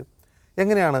എന്താണെന്ന് വെച്ചാൽ,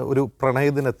 എങ്ങനെയാണ് ഒരു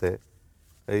പ്രണയദിനത്തെ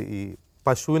ഈ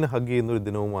പശുവിനെ ഹഗ് ചെയ്യുന്നൊരു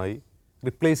ദിനവുമായി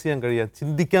റിപ്ലേസ് ചെയ്യാൻ കഴിയാൻ,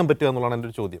 ചിന്തിക്കാൻ പറ്റുക എന്നുള്ളതാണ് എൻ്റെ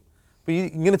ഒരു ചോദ്യം. അപ്പോൾ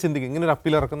ഇങ്ങനെ ചിന്തിക്കുക, ഇങ്ങനെ ഒരു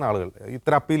അപ്പീൽ ഇറക്കുന്ന ആളുകൾ,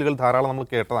 ഇത്തരം അപ്പീലുകൾ ധാരാളം നമ്മൾ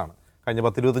കേട്ടതാണ്, കഴിഞ്ഞ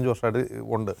 10-25 വർഷമായിട്ട്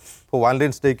ഉണ്ട്. ഇപ്പോൾ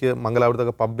വാലന്റൈൻസ് ഡേക്ക്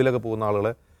മംഗലാപുരത്തൊക്കെ പബ്ബിലൊക്കെ പോകുന്ന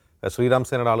ആളുകളെ ശ്രീരാം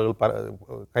സേനയുടെ ആളുകൾ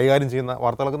കൈകാര്യം ചെയ്യുന്ന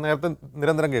വാർത്തകളൊക്കെ നേരത്തെ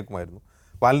നിരന്തരം കേൾക്കുമായിരുന്നു.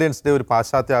 വാലന്റൈൻസ് ഡേ ഒരു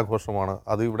പാശ്ചാത്യ ആഘോഷമാണ്,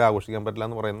 അത് ഇവിടെ ആഘോഷിക്കാൻ പറ്റില്ല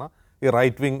എന്ന് പറയുന്ന ഈ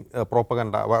right wing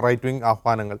propaganda, right wing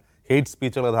ആഹ്വാനങ്ങൾ, hate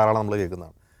സ്പീച്ചുകൾ ധാരാളം നമ്മൾ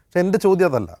കേൾക്കുന്നതാണ്. പക്ഷേ എൻ്റെ ചോദ്യം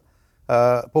അതല്ല.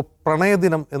 ഇപ്പോൾ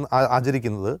പ്രണയദിനം എന്ന്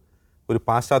ആചരിക്കുന്നത് ഒരു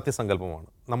പാശ്ചാത്യ സങ്കല്പമാണ്.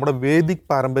 നമ്മുടെ വേദിക്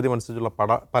പാരമ്പര്യം അനുസരിച്ചുള്ള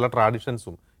പല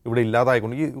ട്രാഡിഷൻസും ഇവിടെ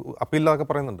ഇല്ലാതായിക്കൊണ്ട്, ഈ അപ്പീലിലൊക്കെ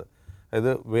പറയുന്നുണ്ട്,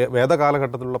 അതായത്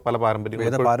വേദകാലഘട്ടത്തിലുള്ള പല പാരമ്പര്യം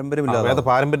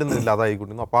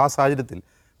ഇല്ലാതായിക്കൊണ്ടിരുന്നു. അപ്പോൾ ആ സാഹചര്യത്തിൽ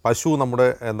പശു നമ്മുടെ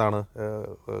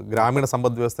ഗ്രാമീണ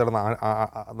സമ്പദ് വ്യവസ്ഥയുടെ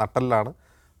നട്ടലിലാണ്.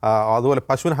 അതുപോലെ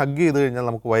പശുവിനെ ഹഗ് ചെയ്ത് കഴിഞ്ഞാൽ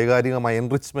നമുക്ക് വൈകാരികമായ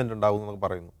എൻറിച്ച്മെൻറ്റ് ഉണ്ടാകും എന്നൊക്കെ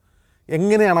പറയുന്നു.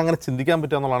 എങ്ങനെയാണ് അങ്ങനെ ചിന്തിക്കാൻ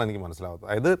പറ്റുക എന്നുള്ളതാണ് എനിക്ക് മനസ്സിലാവുന്നത്.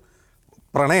 അതായത്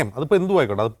പ്രണയം, അതിപ്പോൾ എന്തും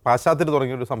ആയിക്കോട്ടെ, അത് പാശ്ചാത്യത്തിൽ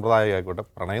തുടങ്ങിയൊരു സമ്പ്രദായം ആയിക്കോട്ടെ,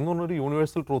 പ്രണയം എന്ന് പറഞ്ഞൊരു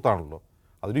യൂണിവേഴ്സൽ ട്രൂത്താണല്ലോ,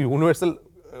 അതൊരു യൂണിവേഴ്സൽ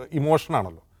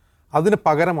ഇമോഷനാണല്ലോ. അതിന്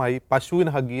പകരമായി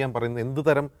പശുവിനെ ഹഗ് ചെയ്യാൻ പറയുന്നത് എന്ത്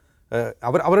തരം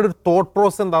അവരുടെ ഒരു തോട്ട്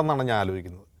പ്രോസസ് എന്താണെന്നാണ് ഞാൻ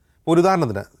ആലോചിക്കുന്നത്. ഇപ്പോൾ ഒരു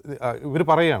ഉദാഹരണത്തിന് ഇവർ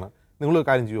പറയുകയാണ്, നിങ്ങൾ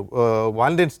കാര്യം ചെയ്യൂ,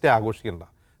 വാലന്റൈൻസ് ഡേ ആഘോഷിക്കേണ്ട,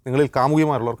 നിങ്ങളിൽ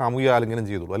കാമുകിമാരുള്ളവർ കാമുകിയെ ആലിംഗനം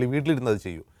ചെയ്തോളൂ, അല്ലെങ്കിൽ വീട്ടിലിരുന്നത്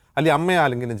ചെയ്യൂ, അല്ലെങ്കിൽ അമ്മയെ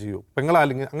ആലിംഗനം ചെയ്യൂ, പെങ്ങളെ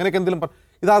ആലിംഗനം, അങ്ങനെയൊക്കെ എന്തെങ്കിലും.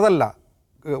 ഇതല്ല,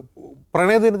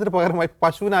 പ്രണയദിനത്തിന് പകരമായി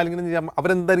പശുവിനെ ആലിംഗനം ചെയ്യാൻ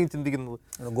അവരെന്തായിരിക്കും ചിന്തിക്കുന്നത്?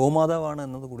 ഗോമാതാവാണ്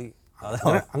എന്നത് കൂടി.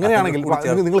 അങ്ങനെയാണെങ്കിൽ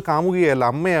നിങ്ങൾ കാമുകിയല്ല,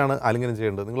 അമ്മയാണ് ആലിംഗനം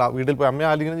ചെയ്യേണ്ടത്. നിങ്ങൾ വീട്ടിൽ പോയി അമ്മയെ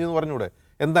ആലിംഗനം ചെയ്യുന്നു പറഞ്ഞൂടെ?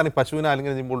 എന്താണ് ഈ പശുവിനെ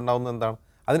ആലിംഗനം ചെയ്യുമ്പോൾ ഉണ്ടാകുന്നത്? എന്താണ്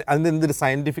അതിന് എന്തൊരു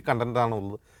സയൻറ്റിഫിക്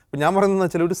കണ്ടൻറ്റാണുള്ളത്? അപ്പോൾ ഞാൻ പറയുന്നത്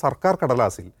വെച്ചാൽ, ഒരു സർക്കാർ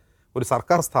കടലാസിൽ ഒരു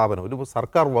സർക്കാർ സ്ഥാപനം, ഒരു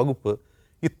സർക്കാർ വകുപ്പ്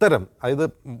ഇത്തരം, അതായത്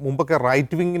മുമ്പൊക്കെ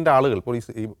റൈറ്റ് വിങ്ങിൻ്റെ ആളുകൾ, ഇപ്പോൾ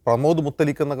ഈ പ്രമോദ്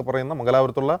മുത്തലിക്ക് എന്നൊക്കെ പറയുന്ന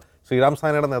മംഗലാപുരത്തുള്ള ശ്രീരാം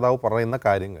സേനയുടെ നേതാവ് പറയുന്ന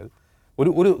കാര്യങ്ങൾ,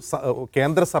 ഒരു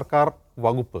കേന്ദ്ര സർക്കാർ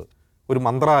വകുപ്പ്, ഒരു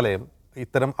മന്ത്രാലയം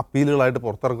ഇത്തരം അപ്പീലുകളായിട്ട്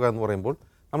പുറത്തിറക്കുക എന്ന് പറയുമ്പോൾ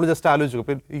നമ്മൾ ജസ്റ്റ് ആലോചിച്ചു.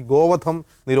 ഇപ്പോൾ ഈ ഗോവധം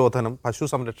നിരോധനം, പശു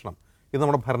സംരക്ഷണം, ഇത്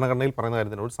നമ്മുടെ ഭരണഘടനയിൽ പറയുന്ന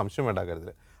കാര്യത്തിന് ഒരു സംശയം വേണ്ട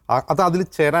കാര്യത്തിൽ അതിൽ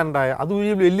ചേരാനുണ്ടായ അത്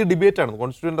വലിയ ഡിബേറ്റാണ്.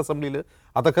 കോൺസ്റ്റിറ്റ്യൂവൻ്റ് അസംബ്ലിയിൽ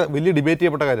അതൊക്കെ വലിയ ഡിബേറ്റ്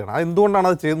ചെയ്യപ്പെട്ട കാര്യമാണ്. അത് എന്തുകൊണ്ടാണ്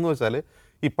അത് ചെയ്തതെന്ന് വെച്ചാൽ,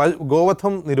 ഈ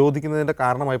ഗോവധം നിരോധിക്കുന്നതിൻ്റെ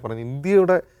കാരണമായി പറയുന്നത്,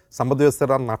 ഇന്ത്യയുടെ സമ്പദ്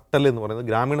വ്യവസ്ഥയുടെ നട്ടൽ എന്ന് പറയുന്നത്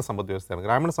ഗ്രാമീണ സമ്പദ് വ്യവസ്ഥയാണ്.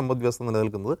 ഗ്രാമീണ സമ്പദ് വ്യവസ്ഥ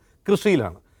നിലനിൽക്കുന്നത്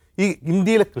കൃഷിയിലാണ്. ഈ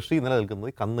ഇന്ത്യയിലെ കൃഷി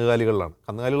നിലനിൽക്കുന്നത് കന്നുകാലികളിലാണ്.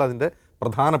 കന്നുകാലികൾ അതിൻ്റെ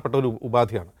പ്രധാനപ്പെട്ട ഒരു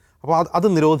ഉപാധിയാണ്. അപ്പോൾ അത്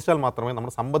നിരോധിച്ചാൽ മാത്രമേ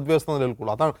നമ്മുടെ സമ്പദ് വ്യവസ്ഥ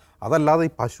നിലനിൽക്കുള്ളൂ. അതല്ലാതെ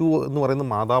ഈ പശു എന്ന് പറയുന്നത്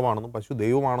മാതാവാണെന്നും പശു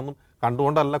ദൈവമാണെന്നും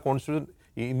കണ്ടുകൊണ്ടല്ല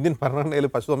ഈ ഇന്ത്യൻ ഭരണഘടനയിൽ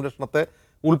പശു സംരക്ഷണത്തെ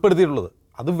ഉൾപ്പെടുത്തിയിട്ടുള്ളത്.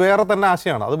 അത് വേറെ തന്നെ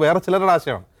ആശയമാണ്, അത് വേറെ ചിലരുടെ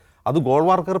ആശയമാണ്. അത്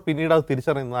ഗോൾവാർക്കർ പിന്നീട് അത്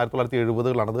തിരിച്ചറിയുന്നത്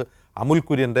 1970-കളിലാണ്. അത് അമുൽ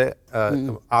കുര്യൻ്റെ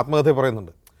ആത്മകഥ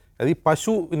പറയുന്നുണ്ട്. അത് ഈ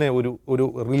പശുവിനെ ഒരു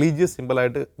റിലീജിയസ്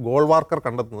സിമ്പലായിട്ട് ഗോൾവാർക്കർ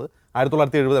കണ്ടെത്തുന്നത്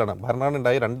 1970-ലാണ്. ഭരണഘടന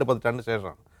ഉണ്ടായി 2 പതിറ്റാണ്ടിന്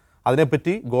ശേഷമാണ്.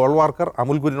 അതിനെപ്പറ്റി ഗോൾവാർക്കർ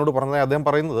അമുൽ കുര്യനോട് പറഞ്ഞതായി അദ്ദേഹം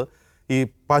പറയുന്നത്, ഈ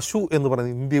പശു എന്ന്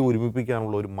പറയുന്നത് ഇന്ത്യയെ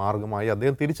ഒരുമിപ്പിക്കാനുള്ള ഒരു മാർഗ്ഗമായി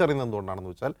അദ്ദേഹം തിരിച്ചറിയുന്നത്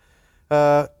എന്തുകൊണ്ടാണെന്ന് വെച്ചാൽ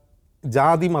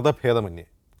ജാതി മതഭേദമന്യേ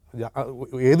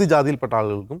ഏത് ജാതിയിൽപ്പെട്ട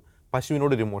ആളുകൾക്കും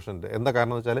പശുവിനോട് ഒരു ഇമോഷൻ ഉണ്ട്. എന്താ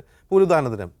കാരണം എന്ന് വെച്ചാൽ ഇപ്പോൾ ഒരു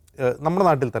ഉദാഹരണത്തിന് നമ്മുടെ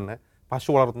നാട്ടിൽ തന്നെ പശു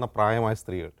വളർത്തുന്ന പ്രായമായ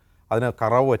സ്ത്രീകൾ അതിന്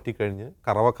കറവ് പറ്റിക്കഴിഞ്ഞ്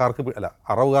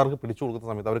അറവുകാർക്ക് പിടിച്ചു കൊടുക്കുന്ന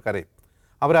സമയത്ത് അവർ കരയും.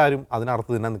 അവരാരും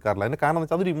അതിനറുത്ത് തിന്നാൻ നിൽക്കാറില്ല. അതിൻ്റെ കാരണം എന്ന്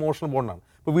വെച്ചാൽ അതൊരു ഇമോഷണൽ ബോണ്ടാണ്.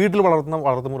 ഇപ്പോൾ വീട്ടിൽ വളർത്തുന്ന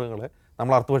വളർത്തുമൃഗങ്ങളെ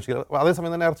നമ്മൾ അറുത്ത് ഭക്ഷിക്കുക,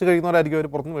 അതേസമയം തന്നെ ഇറച്ചി കഴിക്കുന്നവരായിരിക്കും അവർ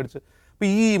പുറത്തുനിന്ന് മേടിച്ച്. അപ്പോൾ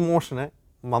ഈ ഇമോഷനെ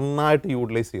നന്നായിട്ട്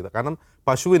യൂട്ടിലൈസ് ചെയ്ത്, കാരണം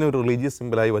പശുവിനെ ഒരു റിലീജിയസ്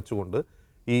സിമ്പിളായി വെച്ചുകൊണ്ട്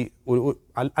ഈ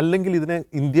അല്ലെങ്കിൽ ഇതിനെ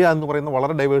ഇന്ത്യ എന്ന് പറയുന്ന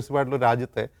വളരെ ഡൈവേഴ്സിഫൈഡ് ആയിട്ടുള്ള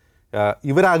രാജ്യത്തെ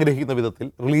ഇവരാഗ്രഹിക്കുന്ന വിധത്തിൽ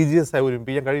റിലീജിയസായി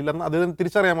ഒരുമിപ്പിക്കാൻ കഴിയില്ലെന്ന് അദ്ദേഹം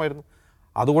തിരിച്ചറിയാമായിരുന്നു.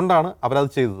 അതുകൊണ്ടാണ് അവരത്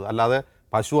ചെയ്തത്. അല്ലാതെ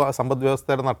പശു സമ്പദ്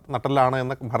വ്യവസ്ഥയുടെ നട്ടലാണ്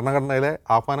എന്ന ഭരണഘടനയിലെ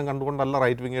ആഹ്വാനം കണ്ടുകൊണ്ടല്ല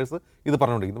റൈറ്റ് വിങ്ങേഴ്സ് ഇത്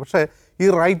പറഞ്ഞുകൊണ്ടിരിക്കുന്നത്. പക്ഷേ ഈ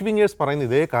റൈറ്റ് വിങ്ങേഴ്സ് പറയുന്ന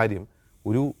ഇതേ കാര്യം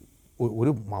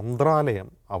ഒരു മന്ത്രാലയം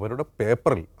അവരുടെ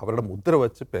പേപ്പറിൽ അവരുടെ മുദ്ര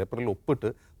വെച്ച് പേപ്പറിൽ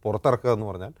ഒപ്പിട്ട് പുറത്തിറക്കുക എന്ന്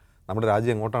പറഞ്ഞാൽ നമ്മുടെ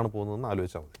രാജ്യം എങ്ങോട്ടാണ് പോകുന്നതെന്ന്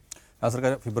ആലോചിച്ചാൽ മതി. നാസർ,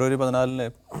 ഫെബ്രുവരി 14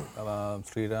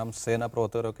 ശ്രീരാം സേന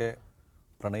പ്രവർത്തകരൊക്കെ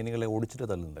പ്രണയിനികളെ ഓടിച്ചിട്ട്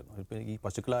തള്ളുന്നുണ്ടായിരുന്നു. ഇപ്പം ഈ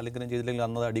പശുക്കളെ ആലിംഗനം ചെയ്തില്ലെങ്കിൽ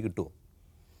അന്നത് അടി കിട്ടുമോ?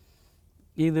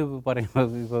 ഇത് പറയുമ്പോൾ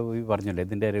ഇപ്പോൾ ഈ പറഞ്ഞല്ലോ,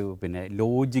 ഇതിൻ്റെ ഒരു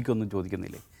ലോജിക്കൊന്നും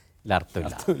ചോദിക്കുന്നില്ലേ, ഇല്ല,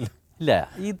 അർത്ഥമില്ല. ഇല്ല,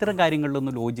 ഇത്തരം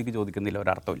കാര്യങ്ങളിലൊന്നും ലോജിക്ക് ചോദിക്കുന്നില്ല,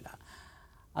 ഒരർത്ഥമില്ല.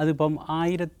 അതിപ്പം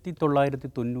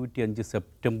 1995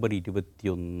 സെപ്റ്റംബർ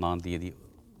 21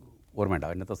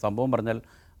 ഓർമ്മയുണ്ടാവും. അതിനകത്ത് സംഭവം പറഞ്ഞാൽ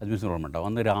അജ്മീസിന് ഓർമ്മയുണ്ടാവും.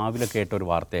 അന്ന് രാവിലെ കേട്ട ഒരു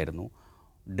വാർത്തയായിരുന്നു.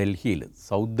 ഡൽഹിയിൽ,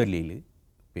 സൗത്ത് ഡൽഹിയിൽ,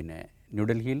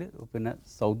 ന്യൂഡൽഹിയിൽ,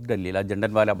 സൗത്ത് ഡൽഹിയിൽ ആ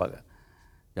ജണ്ടൻവാല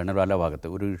ഭാഗത്ത്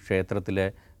ഒരു ക്ഷേത്രത്തിലെ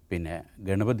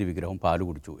ഗണപതി വിഗ്രഹം പാല്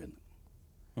കുടിച്ചു എന്ന്.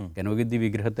 ഗണപതി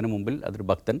വിഗ്രഹത്തിന് മുമ്പിൽ അതൊരു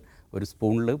ഭക്തൻ ഒരു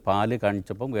സ്പൂണിൽ പാല്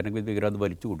കാണിച്ചപ്പം ഗണപതി വിഗ്രഹം അത്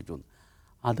വലിച്ചു കുടിച്ചു എന്ന്.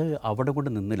 അത് അവിടെ കൊണ്ട്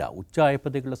നിന്നില്ല. ഉച്ച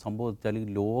ആയപ്പോഴത്തേക്കുള്ള സംഭവം വെച്ചാൽ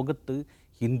ലോകത്ത്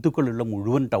ഹിന്ദുക്കളുള്ള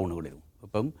മുഴുവൻ ടൗണുകളിലും,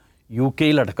 ഇപ്പം UK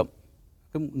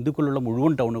ഹിന്ദുക്കളുള്ള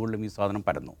മുഴുവൻ ടൗണുകളിലും ഈ സാധനം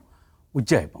പരന്നു.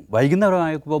 ഉച്ചയായപ്പം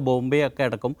വൈകുന്നേരമായപ്പോൾ ബോംബെ ഒക്കെ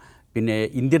അടക്കം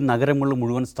ഇന്ത്യൻ നഗരങ്ങളിൽ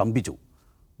മുഴുവൻ സ്തംഭിച്ചു.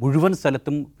 മുഴുവൻ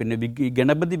സ്ഥലത്തും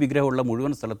ഗണപതി വിഗ്രഹമുള്ള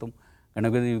മുഴുവൻ സ്ഥലത്തും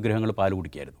ഗണപതി വിഗ്രഹങ്ങൾ പാല്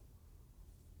കുടിക്കുകയായിരുന്നു.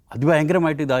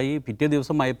 അതിഭയങ്കരമായിട്ട് ഇതായി. പിറ്റേ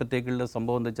ദിവസം ആയപ്പോഴത്തേക്കുള്ള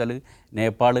സംഭവം എന്താ വെച്ചാൽ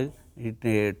നേപ്പാൾ,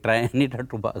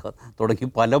 ട്രാനിഡാട്ട് ഭാഗം തുടങ്ങി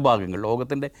പല ഭാഗങ്ങൾ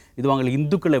ലോകത്തിൻ്റെ ഇത്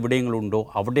ഹിന്ദുക്കൾ എവിടെയെങ്കിലും ഉണ്ടോ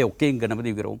അവിടെയൊക്കെയും ഗണപതി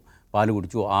വിഗ്രഹവും പാല്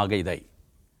കുടിച്ചു. ആകെ ഇതായി.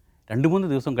 2-3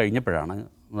 ദിവസം കഴിഞ്ഞപ്പോഴാണ്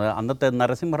അന്നത്തെ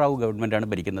നരസിംഹറാവു ഗവൺമെൻറ്റാണ്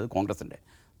ഭരിക്കുന്നത്, കോൺഗ്രസിൻ്റെ.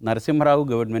 നരസിംഹറാവു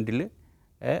ഗവൺമെൻറ്റിൽ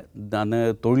അന്ന്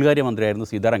തൊഴിൽകാര്യ മന്ത്രിയായിരുന്നു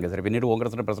സീതാറാം കേസരി, പിന്നീട്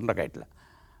കോൺഗ്രസിൻ്റെ പ്രസിഡൻ്റൊക്കെ ആയിട്ടില്ല.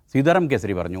 സീതാറാം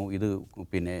കേസരി പറഞ്ഞു ഇത്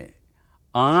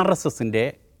RSSൻ്റെ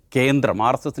കേന്ദ്രം,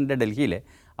 RSSൻ്റെ ഡൽഹിയിലെ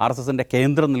RSSൻ്റെ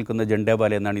കേന്ദ്രം നിൽക്കുന്ന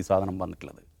ജണ്ടേവാല എന്നാണ് ഈ സാധനം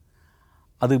വന്നിട്ടുള്ളത്.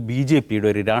 അത് BJPയുടെ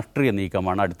ഒരു രാഷ്ട്രീയ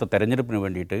നീക്കമാണ്. അടുത്ത തെരഞ്ഞെടുപ്പിന്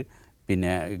വേണ്ടിയിട്ട്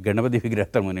ഗണപതി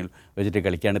വിഗ്രഹത്തിന് മുന്നിൽ വെച്ചിട്ട്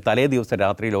കളിക്കുകയാണ്. തലേ ദിവസം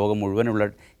രാത്രി ലോകം മുഴുവനുള്ള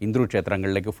ഹിന്ദു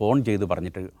ക്ഷേത്രങ്ങളിലേക്ക് ഫോൺ ചെയ്ത്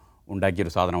പറഞ്ഞിട്ട്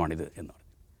ഉണ്ടാക്കിയൊരു സാധനമാണിത് എന്ന് പറഞ്ഞു.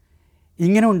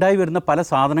 ഇങ്ങനെ ഉണ്ടായി വരുന്ന പല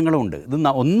സാധനങ്ങളും ഉണ്ട്. ഇത്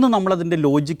നമ്മളതിൻ്റെ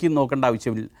ലോജിക്ക് നോക്കേണ്ട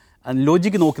ആവശ്യമില്ല,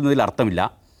 ലോജിക്ക് നോക്കുന്നതിൽ അർത്ഥമില്ല,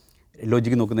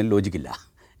 ലോജിക്ക് നോക്കുന്നതിൽ ലോജിക്കില്ല.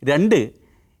 2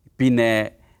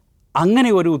 അങ്ങനെ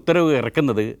ഒരു ഉത്തരവ്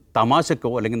ഇറക്കുന്നത് തമാശക്കോ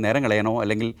അല്ലെങ്കിൽ നേരം കളയാനോ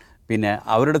അല്ലെങ്കിൽ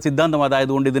അവരുടെ സിദ്ധാന്തം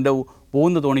അതായതുകൊണ്ട് ഇതിൻ്റെ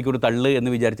പോകുന്ന തോണിക്കൊരു തള്ള് എന്ന്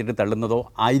വിചാരിച്ചിട്ട് തള്ളുന്നതോ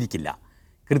ആയിരിക്കില്ല.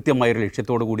 കൃത്യമായൊരു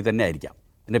ലക്ഷ്യത്തോടു കൂടി തന്നെ ആയിരിക്കാം.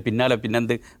 പിന്നാലെ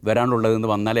പിന്നെന്ത് വരാനുള്ളതെന്ന്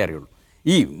വന്നാലേ അറിയുള്ളൂ.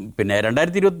 ഈ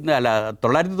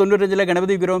 1995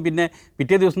 ഗണപതി വിഗ്രഹം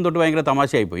പിറ്റേ ദിവസം തൊട്ട് ഭയങ്കര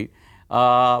തമാശയായിപ്പോയി.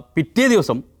 പിറ്റേ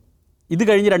ദിവസം ഇത്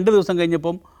കഴിഞ്ഞ് 2 ദിവസം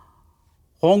കഴിഞ്ഞപ്പം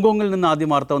ഹോങ്കോങ്ങിൽ നിന്ന് ആദ്യം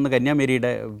വാർത്ത വന്ന്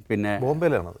കന്യാകുമാരിയുടെ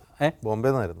ബോംബെയിലാണത്.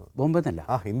 ബോംബെന്നല്ല,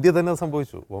 ഇന്ത്യ തന്നെ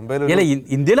സംഭവിച്ചു. അല്ല,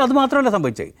 ഇന്ത്യയിൽ അത് മാത്രമല്ല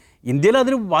സംഭവിച്ചത്. ഇന്ത്യയിൽ അത്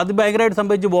ഭയങ്കരമായിട്ട്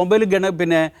സംഭവിച്ചു. ബോംബെയിൽ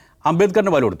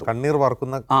അംബേദ്കറിന് പാല് കൊടുത്തു. കണ്ണീർ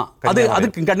വാർക്കുന്ന അത്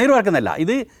കണ്ണീർ വാർക്കുന്നല്ല,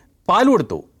 ഇത് പാല്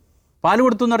കൊടുത്തു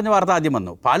എന്ന് പറഞ്ഞ വാർത്ത ആദ്യം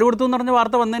വന്നു. പാല് കൊടുത്തു എന്ന് പറഞ്ഞ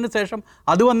വാർത്ത വന്നതിന്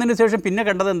ശേഷം പിന്നെ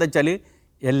കണ്ടത് എന്താ വെച്ചാൽ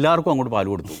എല്ലാവർക്കും അങ്ങോട്ട് പാല്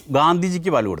കൊടുത്തു. ഗാന്ധിജിക്ക്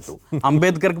പാല് കൊടുത്തു,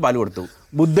 അംബേദ്കർക്ക് പാല് കൊടുത്തു,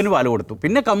 ബുദ്ധന് പാല് കൊടുത്തു.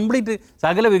 കംപ്ലീറ്റ്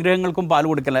സകല വിഗ്രഹങ്ങൾക്കും പാല്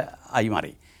കൊടുക്കൽ ആയി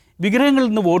മാറി. വിഗ്രഹങ്ങളിൽ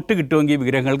നിന്ന് വോട്ട് കിട്ടുമെങ്കിൽ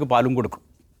വിഗ്രഹങ്ങൾക്ക് പാലും കൊടുക്കും.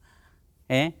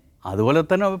 അതുപോലെ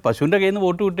തന്നെ പശുവിൻ്റെ കയ്യിൽ നിന്ന്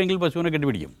വോട്ട് കിട്ടുമെങ്കിൽ പശുവിനെ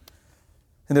കെട്ടിപ്പിടിക്കും.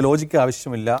 ഇതിൻ്റെ ലോജിക്ക്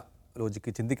ആവശ്യമില്ല, ലോജിക്ക്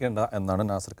ചിന്തിക്കേണ്ട എന്നാണ്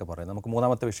നാസർക്ക് പറയുന്നത്. നമുക്ക്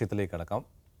 3ാമത്തെ വിഷയത്തിലേക്ക് കടക്കാം.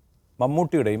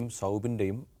 മമ്മൂട്ടിയുടെയും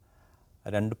സൗബിൻ്റെയും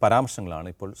 2 പരാമർശങ്ങളാണ്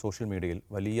ഇപ്പോൾ സോഷ്യൽ മീഡിയയിൽ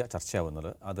വലിയ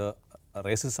ചർച്ചയാവുന്നത്. അത്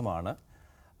റേസിസമാണ്,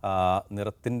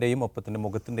 നിറത്തിൻ്റെയും ഒപ്പത്തിൻ്റെ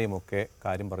മുഖത്തിൻ്റെയും ഒക്കെ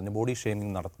കാര്യം പറഞ്ഞ് ബോഡി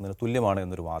ഷെയ്മിങ് നടത്തുന്നതിന് തുല്യമാണ്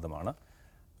എന്നൊരു വാദമാണ്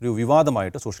ഒരു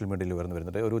വിവാദമായിട്ട് സോഷ്യൽ മീഡിയയിൽ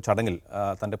വരുന്നുണ്ട്. ഒരു ചടങ്ങിൽ,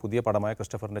 തൻ്റെ പുതിയ പടമായ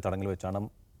ക്രിസ്റ്റഫറിൻ്റെ ചടങ്ങിൽ വെച്ചാണ്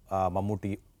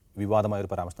മമ്മൂട്ടി വിവാദമായൊരു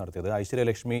പരാമർശം നടത്തിയത്.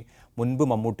 ഐശ്വര്യലക്ഷ്മി മുൻപ്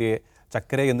മമ്മൂട്ടിയെ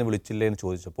ചക്കര എന്ന് വിളിച്ചില്ലേ എന്ന്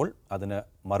ചോദിച്ചപ്പോൾ അതിന്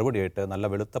മറുപടിയായിട്ട് നല്ല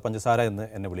വെളുത്ത പഞ്ചസാര എന്ന്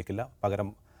എന്നെ വിളിക്കില്ല, പകരം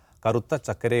കറുത്ത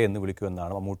ചക്കരയെ എന്ന്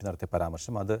വിളിക്കുമെന്നാണ് മമ്മൂട്ടി നടത്തിയ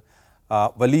പരാമർശം. അത്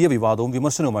വലിയ വിവാദവും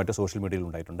വിമർശനവുമായിട്ട് സോഷ്യൽ മീഡിയയിൽ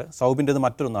ഉണ്ടായിട്ടുണ്ട്. സൗബിൻ്റെത്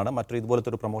മറ്റൊരു ഇതുപോലത്തെ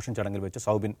ഒരു പ്രൊമോഷൻ ചടങ്ങിൽ വെച്ച്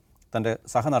സൗബിൻ തൻ്റെ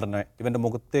സഹനടനെ ഇവൻ്റെ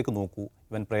മുഖത്തേക്ക് നോക്കൂ,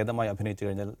 ഇവൻ പ്രേതമായി അഭിനയിച്ചു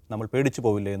കഴിഞ്ഞാൽ നമ്മൾ പേടിച്ചു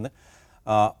പോവില്ലേ എന്ന്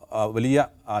വലിയ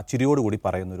ചിരിയോടുകൂടി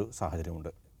പറയുന്നൊരു സാഹചര്യമുണ്ട്.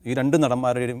 ഈ രണ്ട്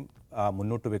നടന്മാരുടെയും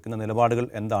മുന്നോട്ട് വെക്കുന്ന നിലപാടുകൾ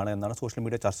എന്താണ് എന്നാണ് സോഷ്യൽ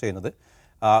മീഡിയ ചർച്ച ചെയ്യുന്നത്.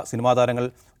 സിനിമാ താരങ്ങൾ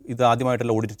ഇത്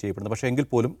ആദ്യമായിട്ടല്ല ഓഡിറ്റ് ചെയ്യപ്പെടുന്നത്, പക്ഷേ എങ്കിൽ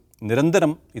പോലും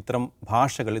നിരന്തരം ഇത്തരം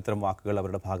ഭാഷകൾ, ഇത്തരം വാക്കുകൾ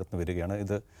അവരുടെ ഭാഗത്ത് നിന്ന് വരികയാണ്.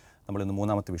 ഇത് നമ്മളിന്ന്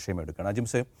മൂന്നാമത്തെ വിഷയം എടുക്കുകയാണ്.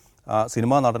 അജിംസ്,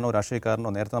 സിനിമാ നടനോ രാഷ്ട്രീയക്കാരനോ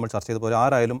നേരത്തെ നമ്മൾ ചർച്ച ചെയ്ത പോലെ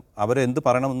ആരായാലും അവരെന്ത്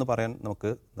പറയണമെന്ന് പറയാൻ നമുക്ക്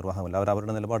നിർവാഹമില്ല.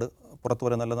 അവരുടെ നിലപാട് പുറത്തു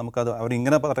വരുന്നല്ല, നമുക്കത്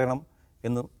അവരിങ്ങനെ പറയണം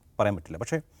എന്ന് പറയാൻ പറ്റില്ല.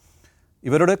 പക്ഷേ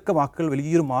ഇവരുടെയൊക്കെ വാക്കുകൾ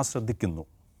വലിയൊരു മാസ് ശ്രദ്ധിക്കുന്നു.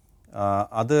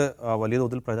 അത് വലിയ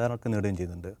തോതിൽ പ്രചാരണമൊക്കെ നേടുകയും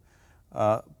ചെയ്യുന്നുണ്ട്.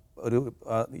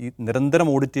 ഈ നിരന്തരം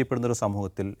ഓഡിറ്റ് ചെയ്യപ്പെടുന്നൊരു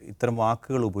സമൂഹത്തിൽ ഇത്തരം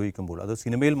വാക്കുകൾ ഉപയോഗിക്കുമ്പോൾ അത്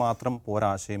സിനിമയിൽ മാത്രം പോരാ,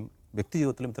 ആശയം വ്യക്തി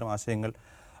ജീവിതത്തിലും ഇത്തരം ആശയങ്ങൾ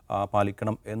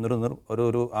പാലിക്കണം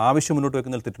എന്നൊരു ആവശ്യം മുന്നോട്ട്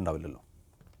വെക്കുന്നതിൽ തെറ്റുണ്ടാവില്ലല്ലോ.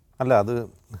 അല്ല, അത്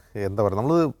എന്താ പറയുക,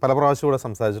 നമ്മൾ പല പ്രാവശ്യം ഇവിടെ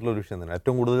സംസാരിച്ചിട്ടുള്ള ഒരു വിഷയം തന്നെ,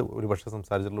 ഏറ്റവും കൂടുതൽ ഒരു പക്ഷേ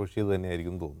സംസാരിച്ചിട്ടുള്ള വിഷയം ഇത്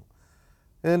തന്നെയായിരിക്കും തോന്നുന്നു.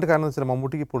 ഇതിൻ്റെ കാരണം എന്ന് വെച്ചാൽ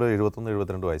മമ്മൂട്ടിക്ക് ഇപ്പോൾ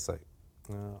 71-72 വയസ്സായി.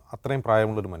 അത്രയും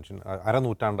പ്രായമുള്ളൊരു മനുഷ്യൻ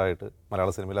അരനൂറ്റാണ്ടായിട്ട് മലയാള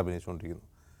സിനിമയിൽ അഭിനയിച്ചുകൊണ്ടിരിക്കുന്നു.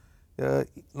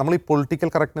 നമ്മൾ ഈ പൊളിറ്റിക്കൽ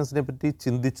കറക്റ്റ്നെസ്സിനെ പറ്റി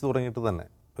ചിന്തിച്ച് തുടങ്ങിയിട്ട് തന്നെ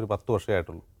ഒരു 10 വർഷമേ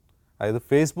ആയിട്ടുള്ളൂ. അതായത്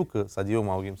ഫേസ്ബുക്ക്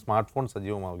സജീവമാവുകയും സ്മാർട്ട് ഫോൺ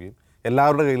സജീവമാവുകയും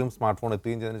എല്ലാവരുടെ കയ്യിലും സ്മാർട്ട് ഫോൺ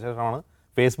എത്തുകയും ചെയ്തതിന് ശേഷമാണ്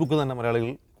ഫേസ്ബുക്ക് തന്നെ മലയാളികൾ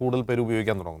കൂടുതൽ പേര്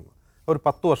ഉപയോഗിക്കാൻ തുടങ്ങുന്നത്. ഒരു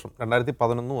 10 വർഷം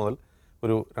 2011 മുതൽ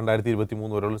ഒരു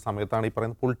 2023 വരെയുള്ള സമയത്താണ് ഈ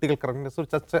പറയുന്ന പൊളിറ്റിക്കൽ കറക്റ്റ്നെസ് ഒരു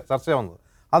ചർച്ച വന്നത്.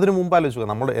 അതിനു മുമ്പ് ആലോചിക്കുക,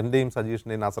 നമ്മുടെ എൻ്റെയും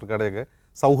സജീഷിൻ്റെയും നാസർക്കാരുടെയൊക്കെ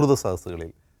സൗഹൃദ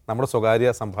സദസ്സുകളിൽ നമ്മുടെ സ്വകാര്യ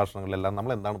സംഭാഷണങ്ങളിലെല്ലാം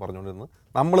നമ്മൾ എന്താണ് പറഞ്ഞുകൊണ്ടിരുന്നത്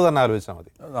നമ്മൾ തന്നെ ആലോചിച്ചാൽ മതി.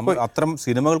 അത്തരം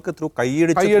സിനിമകൾക്ക് ത്രൂ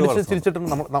കൈയടിച്ച് ചിരിച്ചിട്ടുണ്ട്.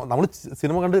 നമ്മൾ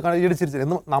സിനിമ കണ്ട് കൈയടിച്ചിരിച്ചു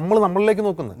എന്ന് നമ്മൾ നമ്മളിലേക്ക്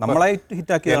നോക്കുന്നത്. നമ്മളായിട്ട്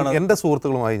ഹിറ്റാക്കിയാണ്. എൻ്റെ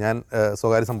സുഹൃത്തുക്കളുമായി ഞാൻ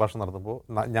സ്വകാര്യ സംഭാഷണം നടത്തുമ്പോൾ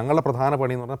ഞങ്ങളുടെ പ്രധാന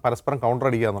പണി എന്ന് പറഞ്ഞാൽ പരസ്പരം കൗണ്ടർ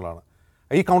അടിക്കുക എന്നുള്ളതാണ്.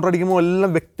 ഈ കൗണ്ടർ അടിക്കുമ്പോൾ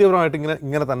എല്ലാം വ്യക്തിപരമായിട്ട്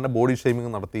ഇങ്ങനെ തന്നെ ബോഡി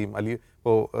ഷെയ്മിങ് നടത്തിയും, അല്ലെങ്കിൽ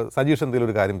ഇപ്പോൾ സജീഷ് എന്തെങ്കിലും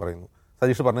ഒരു കാര്യം പറയുന്നു,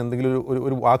 സജീഷ് പറഞ്ഞ എന്തെങ്കിലും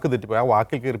ഒരു വാക്ക് തെറ്റിപ്പോയി ആ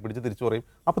വാക്കിൽ കയറി പിടിച്ച് തിരിച്ചു പറയും,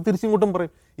 അപ്പോൾ തിരിച്ചിങ്ങോട്ടും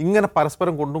പറയും. ഇങ്ങനെ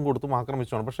പരസ്പരം കൊണ്ടും കൊടുത്തും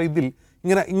ആക്രമിച്ചാണ്. പക്ഷേ ഇതിൽ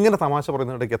ഇങ്ങനെ തമാശ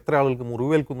പറയുന്നതിനിടയ്ക്ക് എത്ര ആളുകൾക്ക്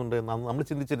മുറിവേൽക്കുന്നുണ്ട് എന്നാണ് നമ്മൾ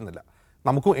ചിന്തിച്ചിരുന്നില്ല.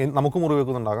 നമുക്ക്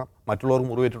മുറിവേൽക്കുന്നുണ്ടാകാം, മറ്റുള്ളവർക്ക്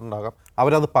മുറിവേറ്റിട്ടുണ്ടാകാം,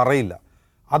 അവരത് പറയില്ല.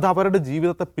 അത് അവരുടെ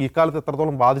ജീവിതത്തെ പിൽക്കാലത്ത്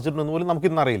എത്രത്തോളം ബാധിച്ചിട്ടുണ്ടെന്ന് പോലും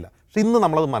നമുക്കിന്നറിയില്ല. പക്ഷെ ഇന്ന്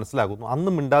നമ്മളത് മനസ്സിലാക്കുന്നു.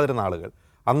 അന്ന് മിണ്ടാതിരുന്ന ആളുകൾ,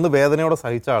 അന്ന് വേദനയോടെ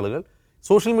സഹിച്ച ആളുകൾ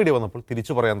സോഷ്യൽ മീഡിയ വന്നപ്പോൾ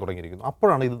തിരിച്ചു പറയാൻ തുടങ്ങിയിരിക്കുന്നു.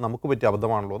 അപ്പോഴാണ് ഇത് നമുക്ക് പറ്റിയ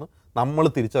അബദ്ധമാണല്ലോ എന്ന് നമ്മൾ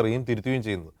തിരിച്ചറിയുകയും തിരുത്തുകയും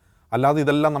ചെയ്യുന്നത്. അല്ലാതെ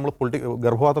ഇതെല്ലാം നമ്മൾ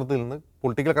ഗർഭപാത്രത്തിൽ നിന്ന്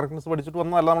പൊളിറ്റിക്കൽ കറക്റ്റ്നെസ് പഠിച്ചിട്ട്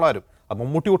വന്നതല്ല നമ്മളാരും. അത്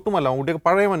മമ്മൂട്ടി ഒട്ടുമല്ല. മമ്മൂട്ടിയൊക്കെ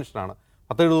പഴയ മനുഷ്യനാണ്,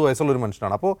 70 വയസ്സുള്ള ഒരു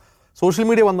മനുഷ്യനാണ്. അപ്പോൾ സോഷ്യൽ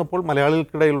മീഡിയ വന്നപ്പോൾ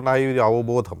മലയാളികൾക്കിടയിലുണ്ടായ ഒരു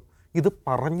അവബോധം ഇത്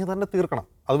പറഞ്ഞു തന്നെ തീർക്കണം.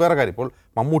 അത് വേറെ കാര്യം. ഇപ്പോൾ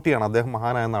മമ്മൂട്ടിയാണ്, അദ്ദേഹം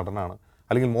മഹാനായ നടനാണ്,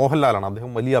 അല്ലെങ്കിൽ മോഹൻലാലാണ്,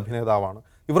 അദ്ദേഹം വലിയ അഭിനേതാവാണ്.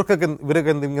 ഇവരൊക്കെ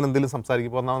ഇങ്ങനെ എന്തെങ്കിലും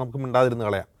സംസാരിക്കുമ്പോൾ നമുക്ക് മിണ്ടാതിരുന്ന്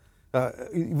കളയാം.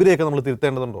 ഇവരെയൊക്കെ നമ്മൾ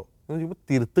തിരുത്തേണ്ടതുണ്ടോ?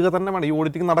 തിരുത്തുക തന്നെ വേണം, ഈ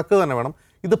ഓഡിറ്റിംഗ് നടക്കുക തന്നെ വേണം.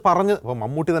 ഇത് പറഞ്ഞ് ഇപ്പോൾ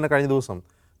മമ്മൂട്ടി തന്നെ കഴിഞ്ഞ ദിവസം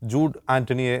ജൂഡ്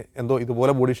ആൻ്റണിയെ എന്തോ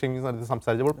ഇതുപോലെ ബോഡി ഷേമിംഗ് നടത്തി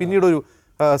സംസാരിച്ചപ്പോൾ പിന്നീട് ഒരു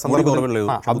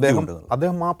സന്ദർഭത്തിൽ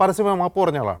അദ്ദേഹം പരസ്യമായി മാപ്പ്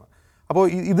പറഞ്ഞ ആളാണ്. അപ്പോൾ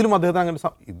ഇതിലും അദ്ദേഹത്തിന്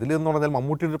അങ്ങനെ ഇതിലെന്ന് പറഞ്ഞാൽ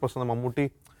മമ്മൂട്ടിയുടെ ഒരു പ്രശ്നം, മമ്മൂട്ടി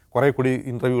കുറേ കൂടി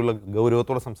ഇൻ്റർവ്യൂകളിൽ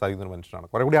ഗൗരവത്തോടെ സംസാരിക്കുന്ന ഒരു മനുഷ്യനാണ്,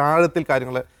 കുറേ കൂടി ആഴത്തിൽ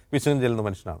കാര്യങ്ങളെ വിശകലനം ചെയ്യുന്ന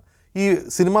മനുഷ്യനാണ്. ഈ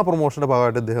സിനിമാ പ്രൊമോഷൻ്റെ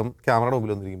ഭാഗമായിട്ട് ഇദ്ദേഹം ക്യാമറയുടെ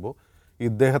മുമ്പിൽ വന്നിരിക്കുമ്പോൾ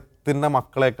ഇദ്ദേഹത്തിൻ്റെ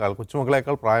മക്കളെക്കാൾ,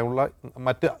 കൊച്ചുമക്കളെക്കാൾ പ്രായമുള്ള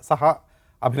മറ്റ്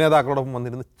അഭിനേതാക്കളോടൊപ്പം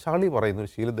വന്നിരുന്ന് ചളി പറയുന്ന ഒരു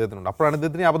ശീലം അദ്ദേഹത്തിനുണ്ട്. അപ്പോഴാണ്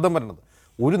ഇദ്ദേഹത്തിന് അബദ്ധം വരുന്നത്.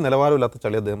 ഒരു നിലവാരമില്ലാത്ത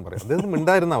ചളി അദ്ദേഹം പറയും. അദ്ദേഹത്തിന്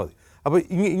മിണ്ടായിരുന്നാൽ മതി. അപ്പോൾ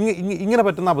ഇങ്ങനെ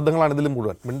പറ്റുന്ന അബദ്ധങ്ങളാണ് ഇതിലും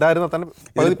മുഴുവൻ. മിണ്ടായിരുന്നാൽ തന്നെ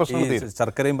പകുതി പ്രശ്നം.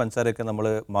 ശർക്കരയും പഞ്ചസാരയൊക്കെ നമ്മൾ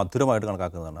മധുരമായിട്ട്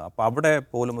കണക്കാക്കുന്നതാണ്. അപ്പോൾ അവിടെ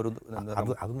പോലും ഒരു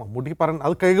അത് മമ്മൂട്ടിക്ക്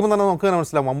അത് കഴിയുമ്പോൾ തന്നെ നമുക്ക് തന്നെ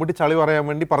മനസ്സിലാവും. മമ്മൂട്ടി ചളി പറയാൻ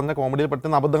വേണ്ടി പറഞ്ഞ കോമഡിയിൽ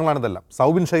പറ്റുന്ന അബദ്ധങ്ങളാണ് ഇതെല്ലാം.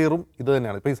 സൗബിൻ ഷൈറും ഇത്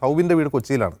തന്നെയാണ്. ഇപ്പോൾ ഈ സൗബിൻ്റെ വീട്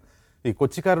കൊച്ചിയിലാണ്. ഈ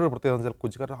കൊച്ചിക്കാരുടെ പ്രത്യേകത എന്ന് വെച്ചാൽ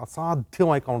കൊച്ചിക്കാർ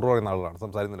അസാധ്യമായി കൗണ്ടർ പറയുന്ന ആളുകളാണ്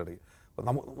സംസാരിക്കുന്നതിനിടയിൽ.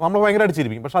 നമ്മൾ ഭയങ്കരമായിട്ട്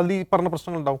ചിരിപ്പിക്കും. പക്ഷേ അതിൽ ഈ പറഞ്ഞ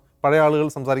പ്രശ്നങ്ങളുണ്ടാവും. പഴയ ആളുകൾ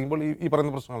സംസാരിക്കുമ്പോൾ ഈ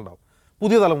പറയുന്ന പ്രശ്നങ്ങളുണ്ടാവും.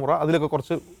 പുതിയ തലമുറ അതിലൊക്കെ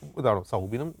കുറച്ച് ഇതാണ്.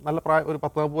 സൗബിനും നല്ല ഒരു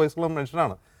 10-40 വയസ്സുള്ള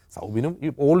മനുഷ്യനാണ്. സൗബിനും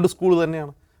ഈ ഓൾഡ് സ്കൂൾ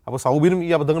തന്നെയാണ്. അപ്പോൾ സൗബിനും ഈ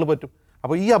അബദ്ധങ്ങൾ പറ്റും.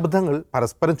 അപ്പോൾ ഈ അബദ്ധങ്ങൾ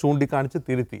പരസ്പരം ചൂണ്ടിക്കാണിച്ച്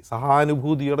തിരുത്തി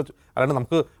സഹാനുഭൂതിയോടെ, അല്ലാണ്ട്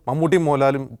നമുക്ക് മമ്മൂട്ടിയും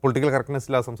മോഹൻലാലും പൊളിറ്റിക്കൽ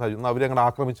കറക്റ്റ്നെസ്സില്ലാതെ സംസാരിക്കുന്നു, അവരെ അങ്ങോട്ട്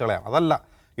ആക്രമിച്ച് കളയാം. അതല്ല,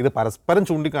 ഇത് പരസ്പരം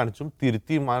ചൂണ്ടിക്കാണിച്ചും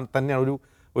തിരുത്തിയും തന്നെയാണ്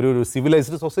ഒരു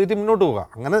സിവിലൈസ്ഡ് സൊസൈറ്റി മുന്നോട്ട് പോകുക.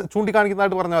 അങ്ങനെ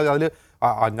ചൂണ്ടിക്കാണിക്കുന്നതായിട്ട് പറഞ്ഞാൽ മതി. അതിൽ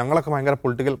ഞങ്ങളൊക്കെ ഭയങ്കര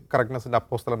പൊളിറ്റിക്കൽ കറക്റ്റ്നെസ്സിൻ്റെ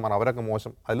അപ്പോസ്തലന്മാർ, അവരൊക്കെ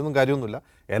മോശം, അതിലൊന്നും കാര്യമൊന്നുമില്ല.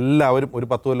 എല്ലാവരും ഒരു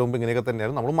 10 കൊല്ലം മുമ്പ് ഇങ്ങനെയൊക്കെ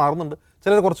തന്നെയായിരുന്നു. നമ്മൾ മാറുന്നുണ്ട്.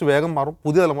 ചിലർ കുറച്ച് വേഗം മാറും,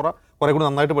 പുതിയ തലമുറ കുറേ കൂടി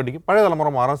നന്നായിട്ട് പഠിക്കും, പഴയ തലമുറ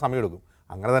മാറാൻ സമയമെടുക്കും.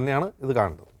 അങ്ങനെ തന്നെയാണ് ഇത്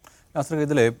കാണുന്നത്. നാസർ,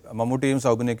 ഇതിൽ മമ്മൂട്ടിയും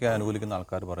സൗബിനെയൊക്കെ അനുകൂലിക്കുന്ന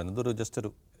ആൾക്കാർ പറയുന്നത് ഒരു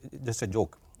ജസ്റ്റ് എ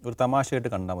ജോക്ക്, ഒരു തമാശയായിട്ട്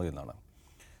കണ്ടാൽ മതി എന്നാണ്.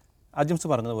 അജിംസ്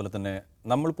പറഞ്ഞതുപോലെ തന്നെ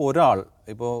നമ്മളിപ്പോൾ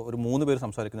ഇപ്പോൾ ഒരു 3 പേര്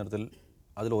സംസാരിക്കുന്നിടത്തിൽ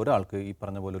അതിൽ ഒരാൾക്ക് ഈ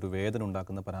പറഞ്ഞ പോലെ ഒരു വേദന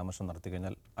ഉണ്ടാക്കുന്ന പരാമർശം നടത്തി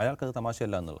കഴിഞ്ഞാൽ അയാൾക്കത്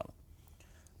തമാശയല്ല എന്നുള്ളതാണ്.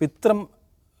 അപ്പോൾ ഇത്തരം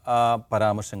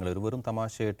പരാമർശങ്ങൾ ഒരു വെറും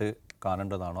തമാശയായിട്ട്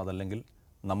കാണേണ്ടതാണോ, അതല്ലെങ്കിൽ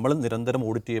നമ്മൾ നിരന്തരം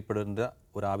ഓഡിറ്റ് ചെയ്യപ്പെടേണ്ട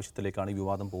ഒരാവശ്യത്തിലേക്കാണ് ഈ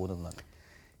വിവാദം പോകുന്നതെന്നാണ്?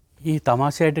 ഈ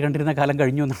തമാശയായിട്ട് കണ്ടിരുന്ന കാലം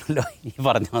കഴിഞ്ഞു എന്നാണല്ലോ ഈ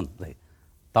പറഞ്ഞു വന്നത്.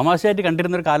 തമാശയായിട്ട്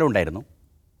കണ്ടിരുന്നൊരു കാലം ഉണ്ടായിരുന്നു.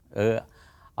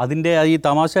 അതിൻ്റെ ഈ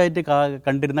തമാശയായിട്ട്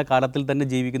കണ്ടിരുന്ന കാലത്തിൽ തന്നെ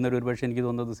ജീവിക്കുന്ന ഒരു പക്ഷേ എനിക്ക്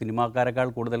തോന്നുന്നത് സിനിമാക്കാരെക്കാൾ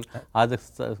കൂടുതൽ അത്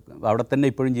അവിടെ തന്നെ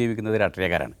ഇപ്പോഴും ജീവിക്കുന്നത്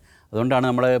രാഷ്ട്രീയക്കാരാണ്. അതുകൊണ്ടാണ്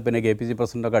നമ്മളെ പിന്നെ KPC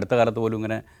പ്രസിഡൻ്റൊക്കെ അടുത്ത കാലത്ത് പോലും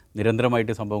ഇങ്ങനെ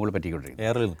നിരന്തരമായിട്ട് സംഭവങ്ങൾ പറ്റിക്കൊണ്ടിരിക്കുന്നത്.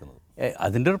 എയറിൽ നിൽക്കുന്നത്.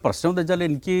 അതിൻ്റെ ഒരു പ്രശ്നം എന്താ വെച്ചാൽ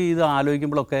എനിക്ക് ഇത്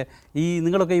ആലോചിക്കുമ്പോഴൊക്കെ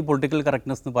നിങ്ങളൊക്കെ ഈ പൊളിറ്റിക്കൽ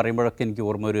കറക്റ്റ്നെസ് എന്ന് പറയുമ്പോഴൊക്കെ എനിക്ക്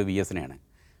ഓർമ്മ ഒരു VSനെയാണ്.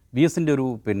 VSൻ്റെ ഒരു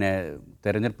പിന്നെ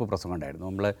തെരഞ്ഞെടുപ്പ് പ്രസംഗം ഉണ്ടായിരുന്നു.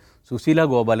 നമ്മളെ സുശീല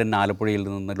ഗോപാലൻ ആലപ്പുഴയിൽ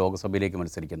നിന്ന് ലോക്സഭയിലേക്ക്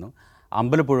മത്സരിക്കുന്നു.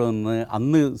 അമ്പലപ്പുഴ നിന്ന്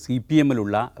അന്ന്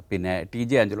CPMലുള്ള പിന്നെ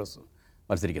TJ ആഞ്ചലോസ്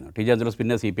മത്സരിക്കുന്നു. TJ ആഞ്ചലോസ്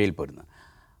പിന്നെ CPIയിൽ പോരുന്നു.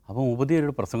 അപ്പോൾ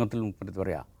ഉപതിയുടെ പ്രസംഗത്തിൽ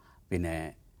പറയാം പിന്നെ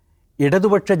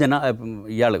ഇടതുപക്ഷ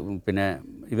ഇയാൾ പിന്നെ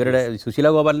ഇവരുടെ സുശീല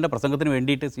ഗോപാലൻ്റെ പ്രസംഗത്തിന്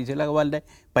വേണ്ടിയിട്ട് സുശീല ഗോപാലിൻ്റെ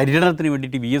പര്യടനത്തിന്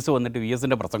വേണ്ടിയിട്ട് VS വന്നിട്ട്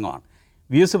VSൻ്റെ പ്രസംഗമാണ്.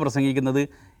 VS പ്രസംഗിക്കുന്നത്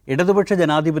ഇടതുപക്ഷ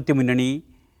ജനാധിപത്യ മുന്നണി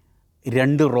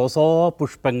 2 റോസാ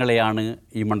പുഷ്പങ്ങളെയാണ്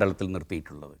ഈ മണ്ഡലത്തിൽ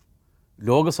നിർത്തിയിട്ടുള്ളത്.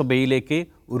 ലോകസഭയിലേക്ക്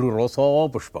ഒരു റോസാ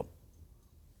പുഷ്പം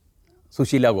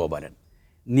സുശീല ഗോപാലൻ,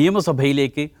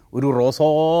 നിയമസഭയിലേക്ക് ഒരു റോസാ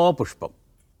പുഷ്പം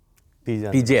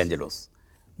TJ ആഞ്ചലോസ്.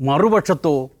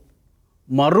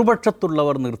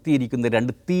 മറുപക്ഷത്തുള്ളവർ നിർത്തിയിരിക്കുന്ന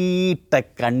 2 തീട്ട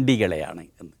കണ്ടികളെയാണ്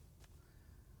എന്ന്.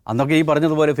 അന്നൊക്കെ ഈ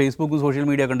പറഞ്ഞതുപോലെ ഫേസ്ബുക്കും സോഷ്യൽ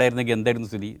മീഡിയ ഒക്കെ ഉണ്ടായിരുന്നെങ്കിൽ എന്തായിരുന്നു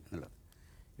സ്ഥിതി എന്നുള്ളത്.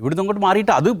 ഇവിടുന്ന് അങ്ങോട്ട്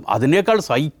മാറിയിട്ട് അതിനേക്കാൾ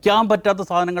സഹിക്കാൻ പറ്റാത്ത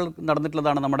സാധനങ്ങൾ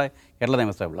നടന്നിട്ടുള്ളതാണ് നമ്മുടെ കേരള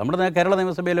നിയമസഭയിൽ. നമ്മുടെ കേരള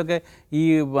നിയമസഭയിലൊക്കെ ഈ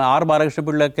R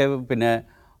ബാലകൃഷ്ണപിള്ളയൊക്കെ പിന്നെ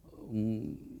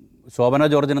ശോഭന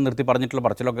ജോർജിനെ നിർത്തി പറഞ്ഞിട്ടുള്ള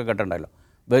പറച്ചിലൊക്കെ കേട്ടിട്ടുണ്ടല്ലോ.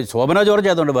 ശോഭന ജോർജ്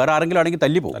ആയതുകൊണ്ട് വേറെ ആരെങ്കിലും ആണെങ്കിൽ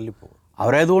തല്ലിപ്പോകും.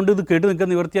 അവരായതുകൊണ്ട് ഇത് കേട്ട്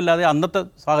നിൽക്കുന്ന നിവൃത്തിയല്ലാതെ അന്നത്തെ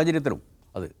സാഹചര്യത്തിലും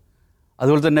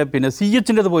അതുപോലെ തന്നെ പിന്നെ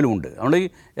CHൻ്റെത് പോലും ഉണ്ട്. നമ്മൾ ഈ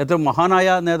എത്ര മഹാനായ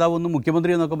നേതാവെന്നും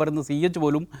മുഖ്യമന്ത്രി എന്നൊക്കെ പറയുന്ന CH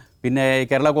പോലും പിന്നെ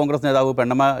കേരള കോൺഗ്രസ് നേതാവ്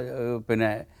പെണ്ണമ്മ പിന്നെ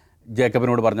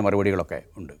ജേക്കബിനോട് പറഞ്ഞ മറുപടികളൊക്കെ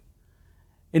ഉണ്ട്.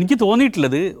 എനിക്ക്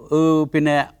തോന്നിയിട്ടുള്ളത്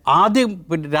പിന്നെ ആദ്യം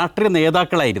പിന്നെ രാഷ്ട്രീയ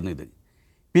നേതാക്കളായിരുന്നു ഇത്,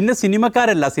 പിന്നെ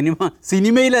സിനിമക്കാരല്ല,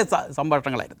 സിനിമയിലെ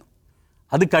സംഭാഷണങ്ങളായിരുന്നു.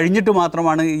 അത് കഴിഞ്ഞിട്ട്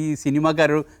മാത്രമാണ്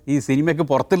ഈ സിനിമയ്ക്ക്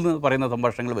പുറത്തിൽ നിന്ന് പറയുന്ന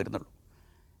സംഭാഷണങ്ങൾ വരുന്നുള്ളൂ.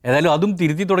 ഏതായാലും അതും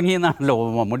തിരുത്തി തുടങ്ങിയെന്നാണല്ലോ.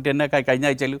 മമ്മൂട്ടി തന്നെ കഴിഞ്ഞ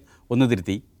ആഴ്ചയിൽ ഒന്ന്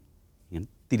തിരുത്തി. ഇങ്ങനെ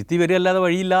തിരുത്തി വരികയല്ലാതെ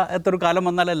വഴിയില്ല. എത്ര കാലം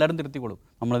വന്നാലും എല്ലാവരും തിരുത്തിക്കോളും,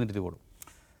 നമ്മളത് തിരുത്തിക്കോളും.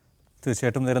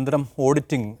 തീർച്ചയായിട്ടും നിരന്തരം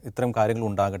ഓഡിറ്റിംഗ് ഇത്തരം കാര്യങ്ങൾ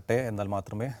ഉണ്ടാകട്ടെ, എന്നാൽ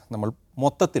മാത്രമേ നമ്മൾ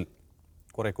മൊത്തത്തിൽ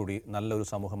കുറേ കൂടി നല്ലൊരു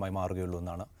സമൂഹമായി മാറുകയുള്ളൂ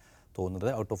എന്നാണ് തോന്നുന്നത്.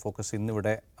 ഔട്ട് ഓഫ് ഫോക്കസ്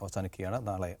ഇന്നിവിടെ അവസാനിക്കുകയാണ്.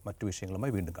 നാളെ മറ്റു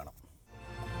വിഷയങ്ങളുമായി വീണ്ടും കാണാം.